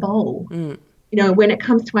smaller bowl. When it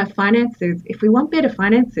comes to our finances, if we want better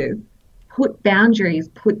finances, put boundaries,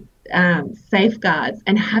 put safeguards,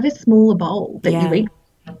 and have a smaller bowl that you eat.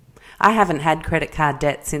 I haven't had credit card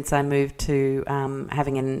debt since I moved to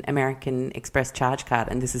having an American Express charge card,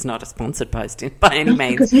 and this is not a sponsored post by any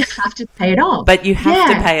means. Because you have to pay it off. But you have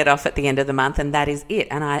to pay it off at the end of the month, and that is it.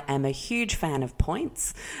 And I am a huge fan of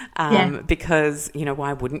points because,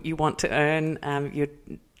 why wouldn't you want to earn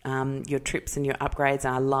your trips and your upgrades?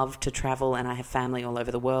 And I love to travel, and I have family all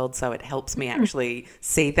over the world, so it helps me actually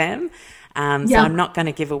see them. So I'm not going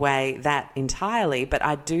to give away that entirely, but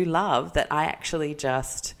I do love that I actually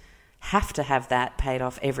just have to have that paid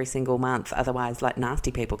off every single month. Otherwise, like, nasty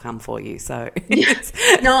people come for you. So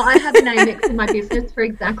No, I have an Amex in my business for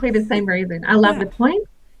exactly the same reason. I love the points,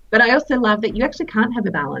 but I also love that you actually can't have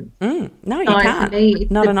a balance. No, you can't. For me,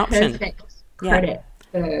 it's not an option. Perfect credit.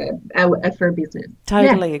 For a business.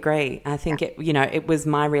 Totally agree. I think it was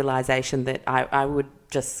my realization that I would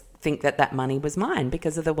just think that money was mine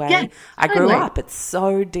because of the way I grew up. It's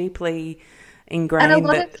so deeply ingrained. And a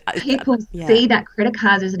lot of people see that credit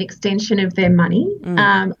card as an extension of their money,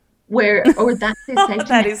 or that's their safety net.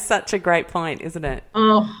 That is such a great point, isn't it?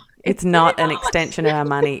 Oh, it's not an extension of our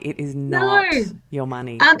money. It is not your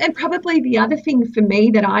money. And probably the other thing for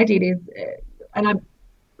me that I did is, and I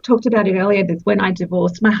talked about it earlier, is when I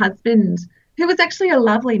divorced my husband, who was actually a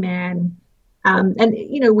lovely man. And,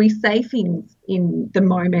 we say things in the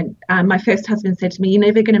moment. My first husband said to me, "You're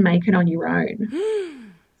never going to make it on your own."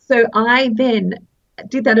 So I then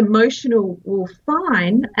did that emotional, well,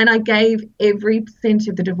 fine, and I gave every cent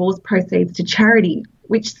of the divorce proceeds to charity,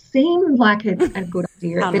 which seemed like a good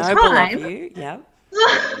idea at the time. Of you. Yeah.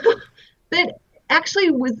 But actually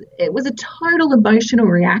it was a total emotional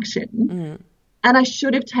reaction. And I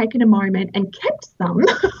should have taken a moment and kept some.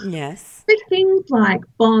 Yes. For things like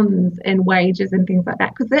bonds and wages and things like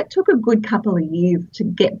that, because that took a good couple of years to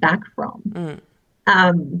get back from.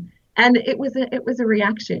 And it was a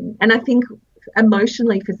reaction. And I think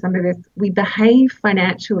emotionally for some of us, we behave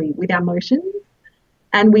financially with our emotions,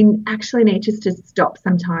 and we actually need just to stop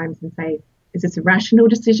sometimes and say, is this a rational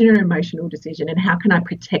decision or an emotional decision? And how can I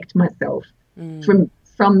protect myself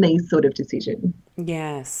from these sort of decisions?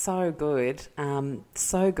 Yeah, so good.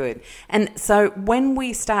 So good. And so when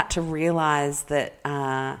we start to realise that,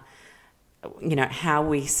 how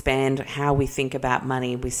we spend, how we think about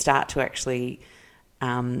money, we start to actually,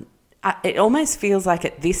 it almost feels like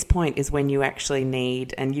at this point is when you actually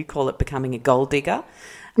need, and you call it becoming a goal digger,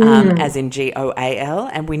 as in GOAL,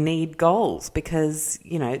 and we need goals because,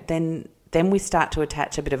 then we start to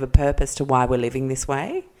attach a bit of a purpose to why we're living this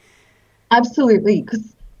way. Absolutely,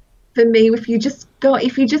 because for me, if you're just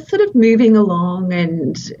sort of moving along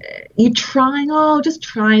and you're trying, just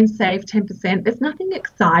try and save 10%, there's nothing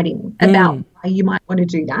exciting about why you might want to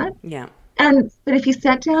do that. Yeah. But if you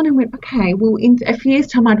sat down and went, okay, well, in a few years'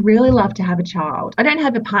 time, I'd really love to have a child. I don't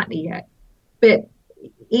have a partner yet, but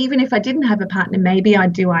even if I didn't have a partner, maybe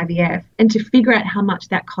I'd do IVF, and to figure out how much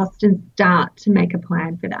that costs and start to make a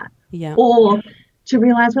plan for that. Yeah. Or to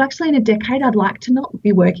realise, well, actually in a decade I'd like to not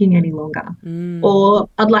be working any longer, or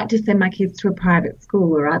I'd like to send my kids to a private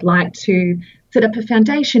school, or I'd like to set up a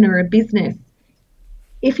foundation or a business.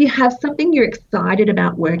 If you have something you're excited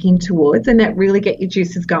about working towards and that really get your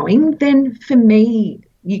juices going, then for me,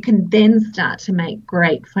 you can then start to make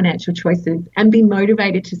great financial choices and be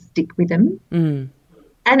motivated to stick with them.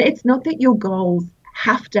 And it's not that your goals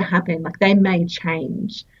have to happen, like they may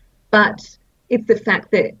change, but it's the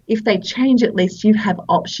fact that if they change, at least you have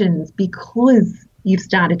options because you've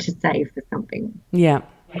started to save for something. Yeah.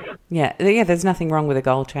 There's nothing wrong with a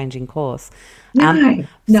goal-changing course. No.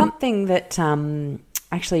 Something that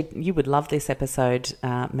actually you would love this episode,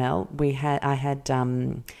 Mel. I had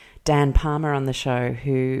Dan Palmer on the show,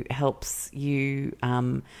 who helps you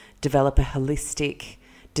develop a holistic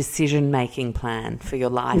decision-making plan for your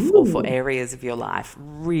life or for areas of your life.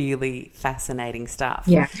 Really fascinating stuff.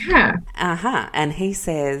 Yeah. And he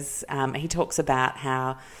says, he talks about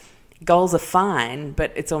how goals are fine,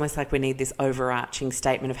 but it's almost like we need this overarching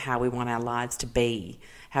statement of how we want our lives to be,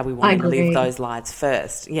 how we want to live those lives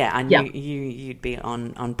first. Yeah, I knew you'd be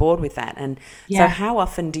on board with that. And so how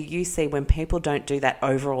often do you see when people don't do that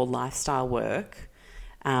overall lifestyle work,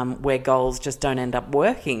 where goals just don't end up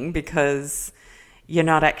working because you're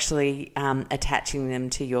not actually attaching them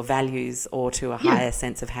to your values or to a higher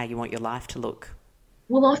sense of how you want your life to look?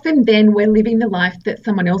 Well, often then we're living the life that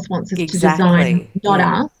someone else wants us to design, not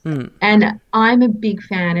us. And I'm a big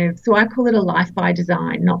fan of, so I call it a life by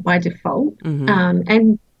design, not by default.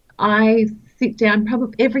 And I sit down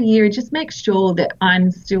probably every year and just make sure that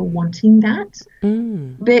I'm still wanting that.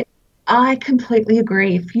 But I completely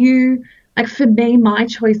agree. If you, like for me, my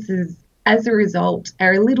choices as a result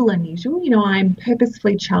are a little unusual. I'm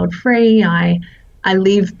purposefully child-free. I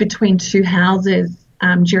live between two houses.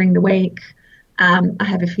 during the week. I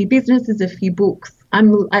have a few businesses, a few books. I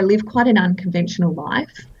live quite an unconventional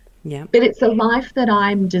life. Yeah. But it's a life that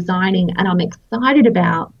I'm designing and I'm excited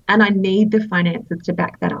about, and I need the finances to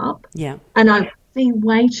back that up. Yeah. And I see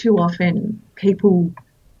way too often people,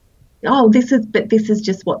 this is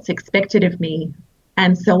just what's expected of me,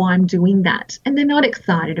 and so I'm doing that. And they're not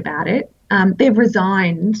excited about it. They've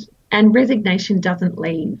resigned, and resignation doesn't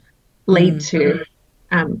lead to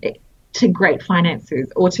great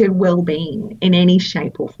finances or to well-being in any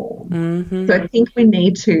shape or form. Mm-hmm. So I think we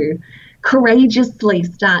need to courageously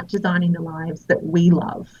start designing the lives that we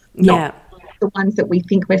love, not the ones that we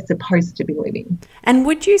think we're supposed to be living. And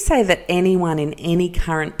would you say that anyone in any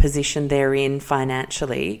current position they're in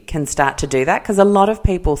financially can start to do that? Because a lot of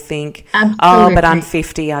people think, Absolutely. but I'm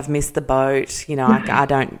 50, I've missed the boat, I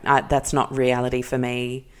don't, that's not reality for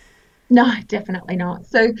me. No, definitely not.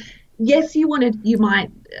 So yes, you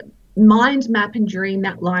might mind map and dream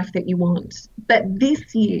that life that you want, but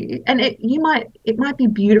this year, and it might be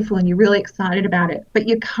beautiful and you're really excited about it, but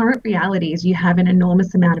your current reality is you have an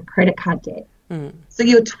enormous amount of credit card debt. So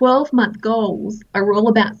your 12-month goals are all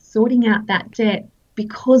about sorting out that debt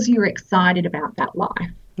because you're excited about that life.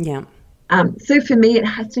 Yeah. So for me, it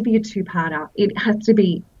has to be a two-parter. It has to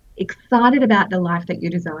be excited about the life that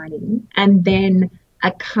you're designing, and then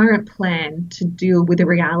a current plan to deal with the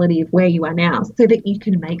reality of where you are now so that you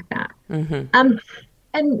can make that. Mm-hmm.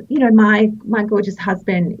 And, my gorgeous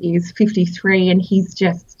husband is 53 and he's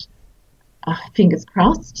just, fingers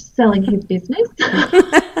crossed, selling his business.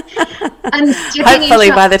 And hopefully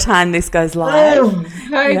by the time this goes live.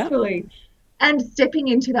 Hopefully. Yep. And stepping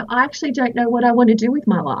into that, I actually don't know what I want to do with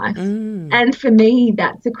my life. And for me,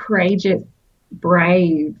 that's a courageous,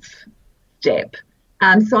 brave step.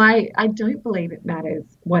 So I don't believe it matters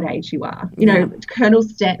what age you are. Colonel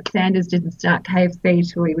Sanders didn't start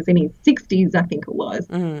KFC till he was in his 60s, I think it was.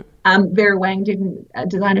 Vera Wang didn't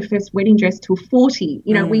design her first wedding dress till 40.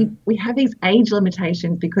 We have these age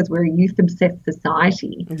limitations because we're a youth-obsessed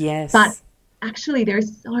society. Yes. But actually there are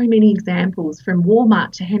so many examples from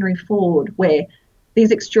Walmart to Henry Ford where these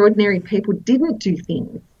extraordinary people didn't do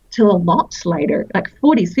things till a lot later, like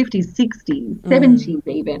 40s, 50s, 60s, 70s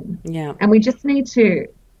even. Yeah. And we just need to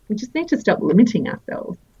stop limiting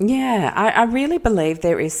ourselves. Yeah, I really believe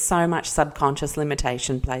there is so much subconscious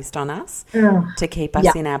limitation placed on us to keep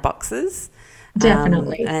us in our boxes.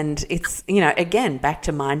 Definitely. And it's, again, back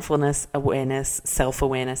to mindfulness, awareness,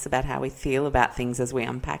 self-awareness about how we feel about things as we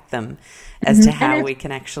unpack them, as to how we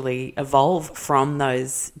can actually evolve from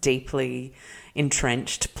those deeply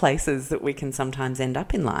entrenched places that we can sometimes end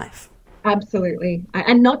up in life. Absolutely.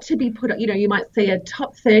 And not to be put, you might see a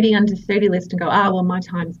top 30 under 30 list and go, well, my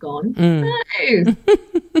time's gone. No.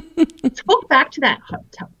 Talk back to that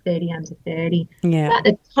top 30 under 30. Yeah. About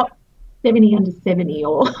the top 70 under 70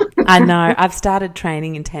 or... I know. I've started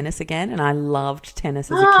training in tennis again and I loved tennis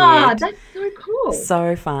as a kid. That's so cool.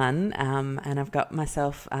 So fun. And I've got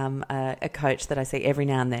myself a coach that I see every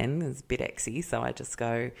now and then. It's a bit exy, so I just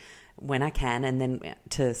go when I can, and then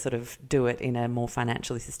to sort of do it in a more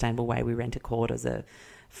financially sustainable way, we rent a court as a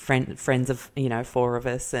friends of, four of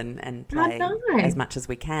us and play as much as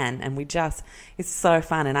we can. And it's so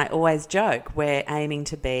fun. And I always joke, we're aiming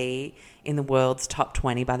to be in the world's top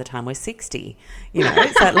 20 by the time we're 60.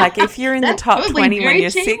 So like if you're in the top 20 when you're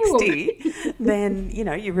 60, then,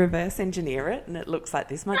 you reverse engineer it and it looks like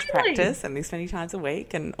this much practice and this many times a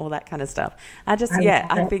week and all that kind of stuff. I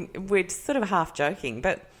think we're sort of half joking,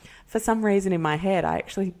 but for some reason in my head, I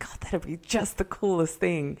actually, God, that'd be just the coolest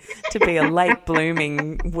thing to be a late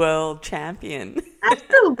blooming world champion.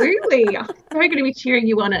 Absolutely. I'm so going to be cheering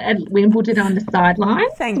you on at Wimbledon on the sideline.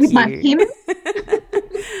 Thank with you. My pin.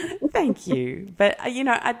 Thank you. But,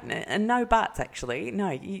 no buts, actually.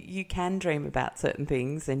 No, you can dream about certain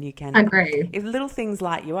things and you can. Agree. If little things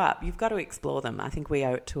light you up, you've got to explore them. I think we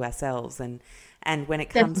owe it to ourselves. And when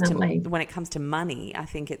it comes to money, I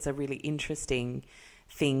think it's a really interesting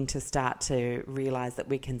thing to start to realize that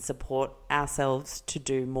we can support ourselves to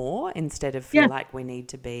do more instead of feel like we need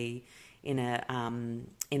to be in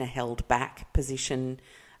a held back position,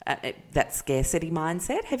 that scarcity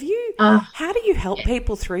mindset. How do you help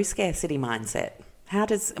people through scarcity mindset?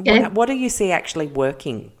 What do you see actually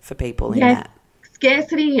working for people in that?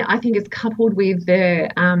 Scarcity, I think, is coupled with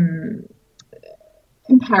the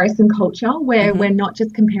comparison culture where we're not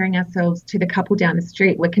just comparing ourselves to the couple down the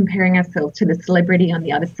street, we're comparing ourselves to the celebrity on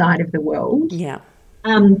the other side of the world. Yeah.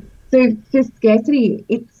 So for scarcity,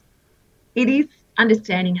 it is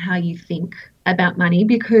understanding how you think about money,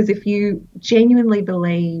 because if you genuinely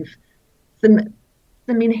believe some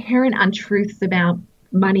inherent untruths about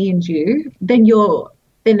money and you, then you're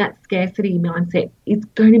then that scarcity mindset is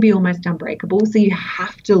going to be almost unbreakable. So you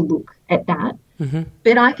have to look at that. Mm-hmm.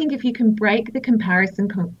 But I think if you can break the comparison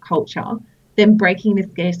culture, then breaking the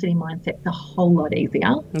scarcity mindset's a whole lot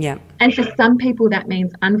easier. Yeah. And for some people, that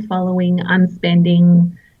means unfollowing,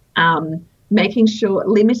 unspending, making sure,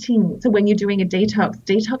 limiting. So when you're doing a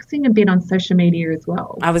detoxing a bit on social media as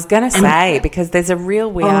well. I was going to say, because there's a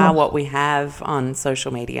real we are what we have on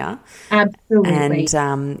social media. Absolutely.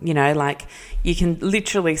 And, you know, like you can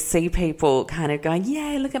literally see people kind of going,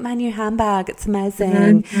 yeah, look at my new handbag. It's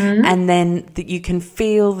amazing. Mm-hmm. And then you can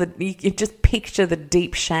feel that you just picture the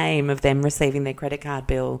deep shame of them receiving their credit card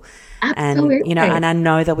bill. Absolutely. And, you know, and I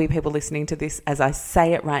know there'll be people listening to this as I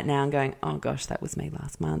say it right now and going, oh, gosh, that was me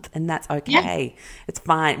last month. And that's okay. Yeah. It's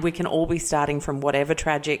fine. We can all be starting from whatever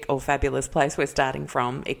tragic or fabulous place we're starting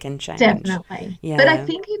from. It can change. Definitely. Yeah. But I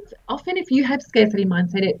think it's often if you have scarcity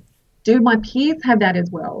mindset, do my peers have that as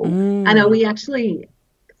well? And are we actually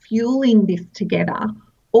fueling this together?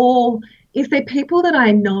 Or is there people that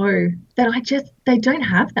I know that they don't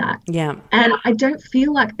have that? Yeah. And I don't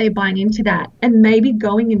feel like they're buying into that. And maybe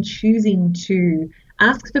going and choosing to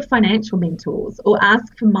ask for financial mentors or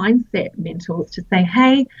ask for mindset mentors to say,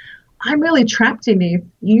 hey, I'm really trapped in this.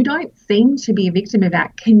 You don't seem to be a victim of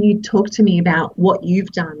that. Can you talk to me about what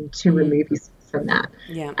you've done to remove yourself from that?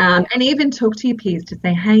 Yeah. And even talk to your peers to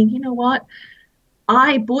say, hey, you know what?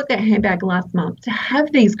 I bought that handbag last month to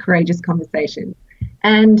have these courageous conversations.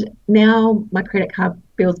 And now my credit card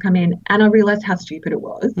bills come in and I realised how stupid it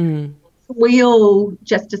was. We all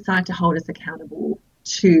just decide to hold us accountable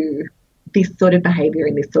to this sort of behaviour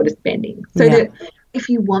and this sort of spending. So that if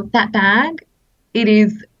you want that bag, it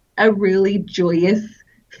is a really joyous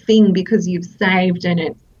thing because you've saved and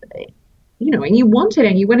it's, you know, and you want it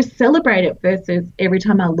and you want to celebrate it versus every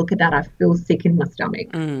time I look at that, I feel sick in my stomach.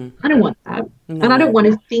 I don't want that. No. And I don't want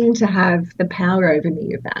a thing to have the power over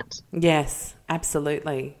me of that. Yes,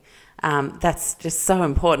 absolutely. That's just so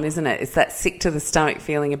important, isn't it? It's that sick to the stomach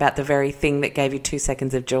feeling about the very thing that gave you 2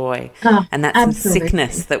 seconds of joy. And that's the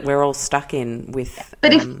sickness that we're all stuck in with.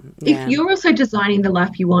 But if you're also designing the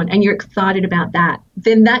life you want and you're excited about that,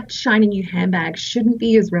 then that shiny new handbag shouldn't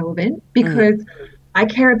be as relevant because I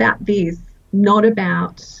care about this, not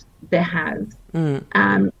about the haves.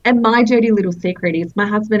 And my dirty little secret is my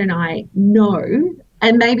husband and I know,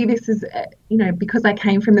 and maybe this is, you know, because I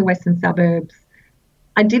came from the western suburbs,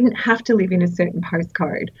 I didn't have to live in a certain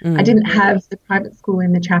postcode. I didn't have the private school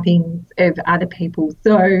in the trappings of other people.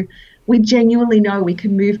 So we genuinely know we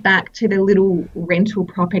can move back to the little rental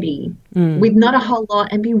property with not a whole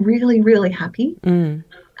lot and be really, really happy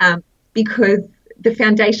because the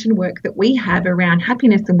foundation work that we have around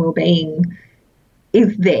happiness and well-being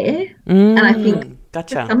is there. And I think for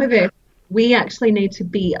some of it, we actually need to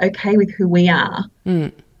be okay with who we are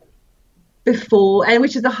before, and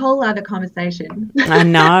which is a whole other conversation. I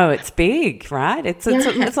know, it's big, right?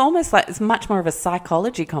 It's almost like it's much more of a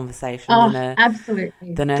psychology conversation.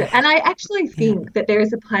 Absolutely. And I actually think that there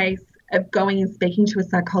is a place of going and speaking to a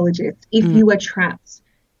psychologist if you are trapped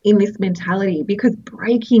in this mentality, because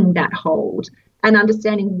breaking that hold and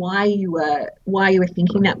understanding why you were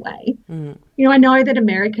thinking that way. You know, I know that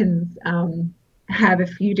Americans have a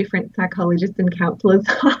few different psychologists and counsellors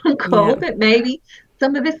on call, but maybe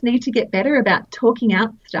some of us need to get better about talking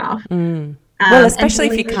out stuff. Well, especially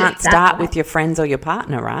if you can't start with your friends or your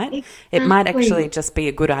partner, right? Exactly. It might actually just be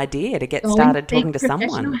a good idea to get started talking to someone.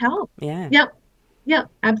 Professional help. Yeah. Yep,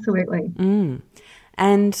 absolutely.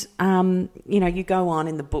 And, you know, you go on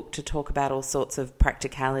in the book to talk about all sorts of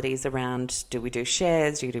practicalities around do we do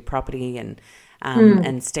shares, do you do property,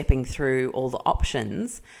 and stepping through all the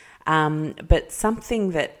options. But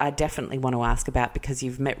something that I definitely want to ask about, because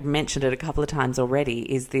you've mentioned it a couple of times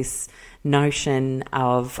already, is this notion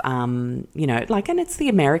of, you know, like, and it's the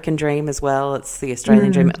American dream as well, it's the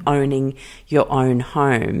Australian dream, owning your own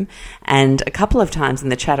home. And a couple of times in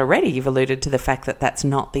the chat already, you've alluded to the fact that that's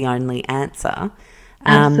not the only answer.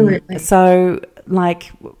 Absolutely. So,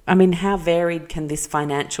 like, I mean, how varied can this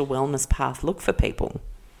financial wellness path look for people?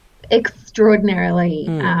 Extraordinarily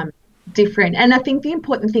different. And I think the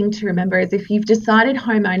important thing to remember is if you've decided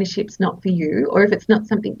home ownership's not for you, or if it's not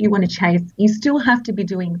something you want to chase, you still have to be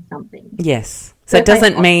doing something. Yes. So it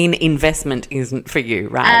doesn't mean investment isn't for you,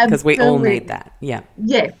 right? Because we all need that. Yeah.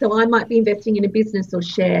 Yeah. So I might be investing in a business or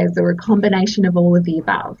shares or a combination of all of the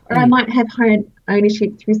above. Or I might have home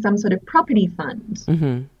ownership through some sort of property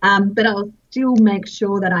fund. But I'll still make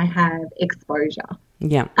sure that I have exposure.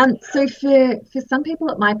 Yeah. So for some people,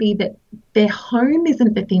 it might be that their home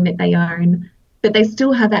isn't the thing that they own, but they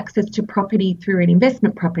still have access to property through an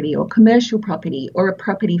investment property or commercial property or a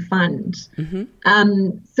property fund.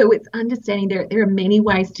 So it's understanding there are many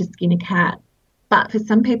ways to skin a cat, but for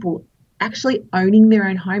some people, actually owning their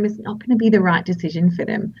own home is not going to be the right decision for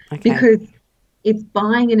them because it's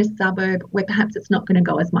buying in a suburb where perhaps it's not going to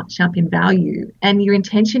go as much up in value. And your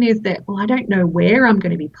intention is that, well, I don't know where I'm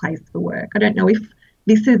going to be placed for work. I don't know if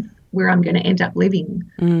this is where I'm going to end up living.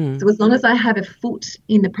 So as long as I have a foot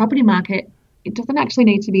in the property market, it doesn't actually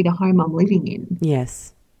need to be the home I'm living in.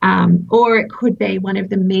 Yes. Or it could be one of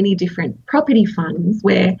the many different property funds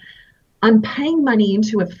where I'm paying money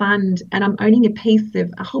into a fund and I'm owning a piece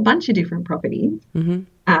of a whole bunch of different properties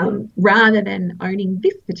rather than owning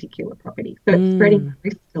this particular property. So it's spreading the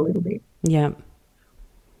risk a little bit. Yeah.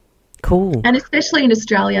 Cool. And especially in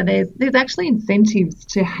Australia, there's actually incentives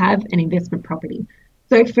to have an investment property.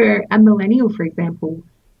 So for a millennial, for example,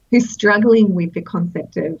 who's struggling with the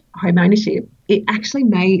concept of home ownership, it actually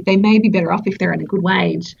they may be better off if they're on a good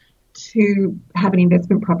wage to have an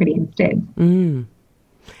investment property instead.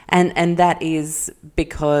 And that is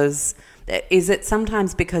because, is it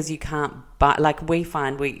sometimes because you can't buy, like we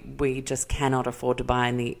find we just cannot afford to buy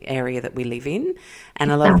in the area that we live in,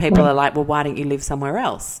 and a lot of people are like, well, why don't you live somewhere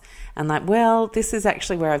else? And like, well, this is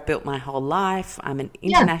actually where I've built my whole life. I'm an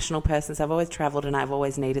international person, so I've always travelled and I've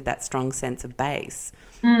always needed that strong sense of base.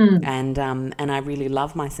 And I really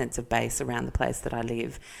love my sense of base around the place that I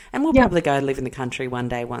live. And we'll probably go live in the country one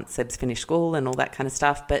day once Seb's finished school and all that kind of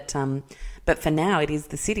stuff. But for now, it is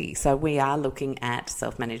the city. So we are looking at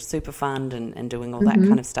self-managed super fund and doing all that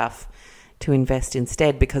kind of stuff to invest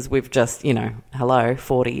instead, because we've just,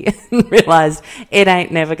 40, realised it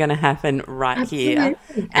ain't never going to happen right here.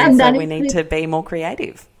 And so we need to be more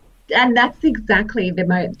creative. And that's exactly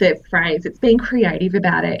the phrase. It's being creative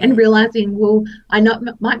about it and realising, well,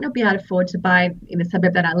 might not be able to afford to buy in the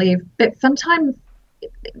suburb that I live, but sometimes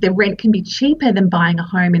the rent can be cheaper than buying a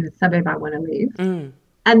home in the suburb I want to live.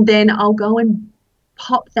 And then I'll go and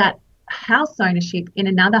pop that house ownership in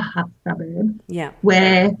another hub suburb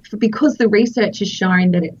where, because the research has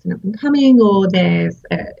shown that it's an up and coming, or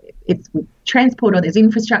it's with transport, or there's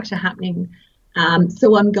infrastructure happening.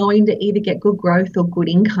 So I'm going to either get good growth or good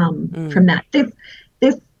income from that. There's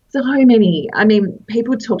so many. I mean,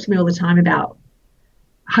 people talk to me all the time about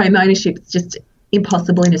home ownership. It's just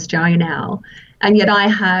impossible in Australia now. And yet I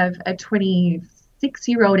have a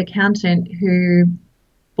 26-year-old accountant who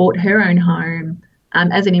bought her own home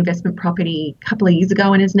as an investment property a couple of years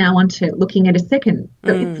ago and is now on to looking at a second.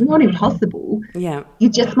 So it's not impossible. Yeah. You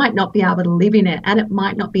just might not be able to live in it, and it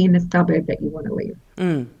might not be in the suburb that you want to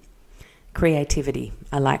live. Creativity.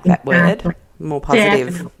 I like that word. More positive.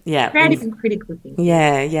 Definitely. Yeah. Creative and critical thinking.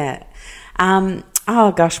 Yeah.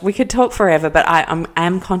 Oh gosh, we could talk forever, but I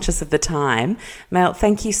am conscious of the time. Mel,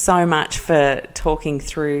 thank you so much for talking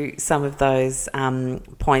through some of those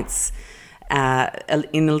points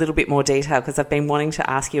in a little bit more detail, because I've been wanting to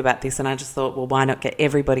ask you about this, and I just thought, well, why not get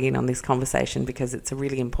everybody in on this conversation, because it's a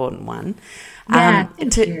really important one. Yeah,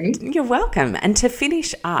 thank you. You're welcome. And to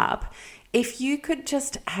finish up, if you could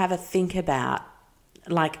just have a think about,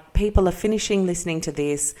 like, people are finishing listening to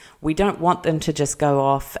this, we don't want them to just go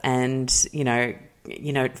off and,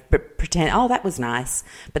 pretend, oh, that was nice,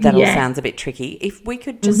 but that all sounds a bit tricky. If we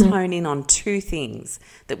could just hone in on two things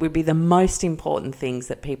that would be the most important things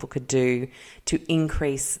that people could do to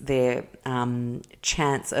increase their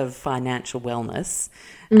chance of financial wellness,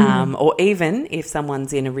 or even if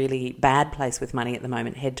someone's in a really bad place with money at the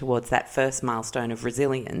moment, head towards that first milestone of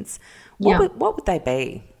resilience, what would they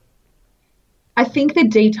be? I think the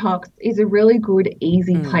detox is a really good,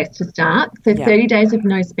 easy place to start. So 30 days of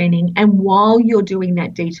no spending. And while you're doing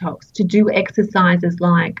that detox, to do exercises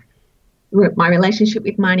like my relationship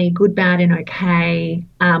with money, good, bad, and okay,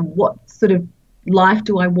 what sort of life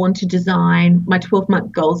do I want to design, my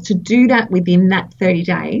 12-month goals, to do that within that 30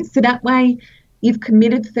 days. So that way you've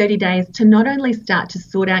committed 30 days to not only start to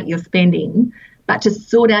sort out your spending, but to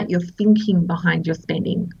sort out your thinking behind your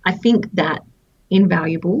spending. I think that's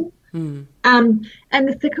invaluable. And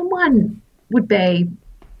the second one would be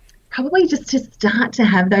probably just to start to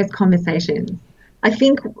have those conversations. I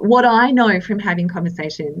think what I know from having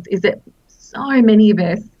conversations is that so many of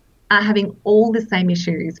us are having all the same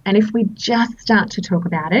issues. And if we just start to talk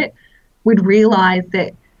about it, we'd realise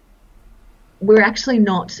that we're actually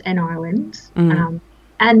not an island, and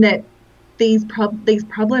that these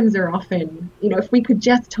problems are often, if we could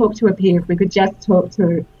just talk to a peer, if we could just talk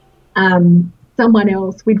to someone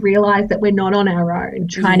else, we'd realise that we're not on our own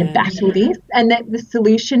trying to battle this, and that the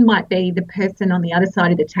solution might be the person on the other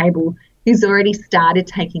side of the table who's already started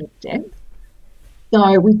taking steps.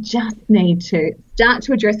 So we just need to start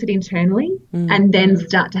to address it internally and then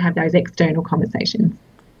start to have those external conversations.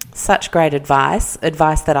 Such great advice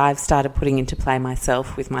that I've started putting into play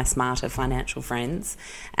myself with my smarter financial friends,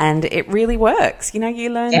 and it really works. You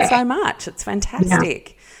learn so much. It's fantastic.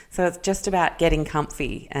 Yeah. So it's just about getting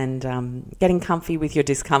comfy and getting comfy with your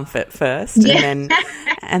discomfort first, and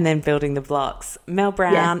then building the blocks. Mel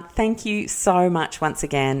Browne, thank you so much once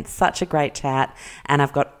again. Such a great chat, and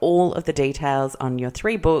I've got all of the details on your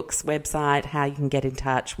 3 books, website, how you can get in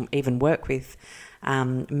touch, even work with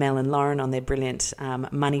Mel and Lauren on their brilliant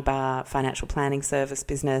Money Bar financial planning service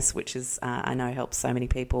business, which is I know helps so many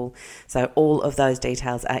people. So all of those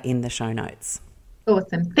details are in the show notes.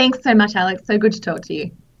 Awesome. Thanks so much, Alex. So good to talk to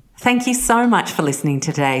you. Thank you so much for listening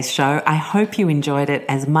to today's show. I hope you enjoyed it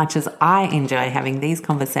as much as I enjoy having these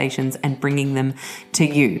conversations and bringing them to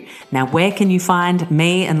you. Now, where can you find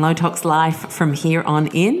me and Low Tox Life from here on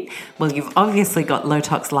in? Well, you've obviously got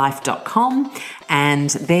lowtoxlife.com,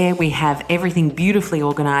 and there we have everything beautifully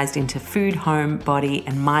organized into food, home, body,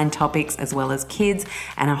 and mind topics, as well as kids,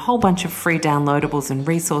 and a whole bunch of free downloadables and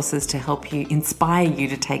resources to help you, inspire you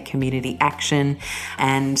to take community action.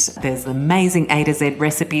 And there's amazing A to Z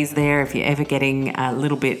recipes there if you're ever getting a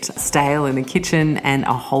little bit stale in the kitchen, and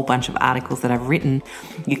a whole bunch of articles that I've written.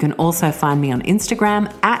 You can also find me on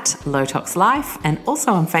Instagram at lowtoxlife, and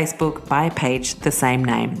also on Facebook by a page the same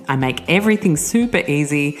name. I make everything super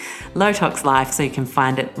easy, Low Tox Life, so you can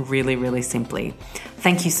find it really, really simply.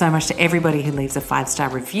 Thank you so much to everybody who leaves a 5-star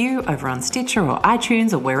review over on Stitcher or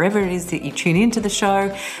iTunes or wherever it is that you tune into the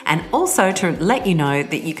show. And also to let you know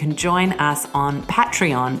that you can join us on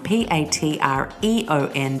Patreon,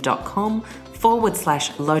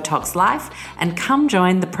 patreon.com/Low Tox Life, and come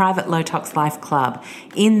join the private Low Tox Life Club.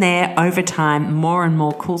 In there, over time, more and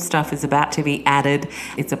more cool stuff is about to be added.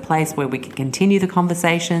 It's a place where we can continue the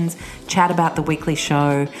conversations, chat about the weekly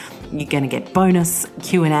show. You're going to get bonus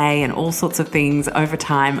Q&A and all sorts of things over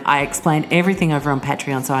time. I explain everything over on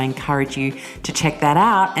Patreon, so I encourage you to check that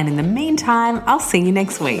out. And in the meantime, I'll see you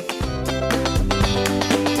next week.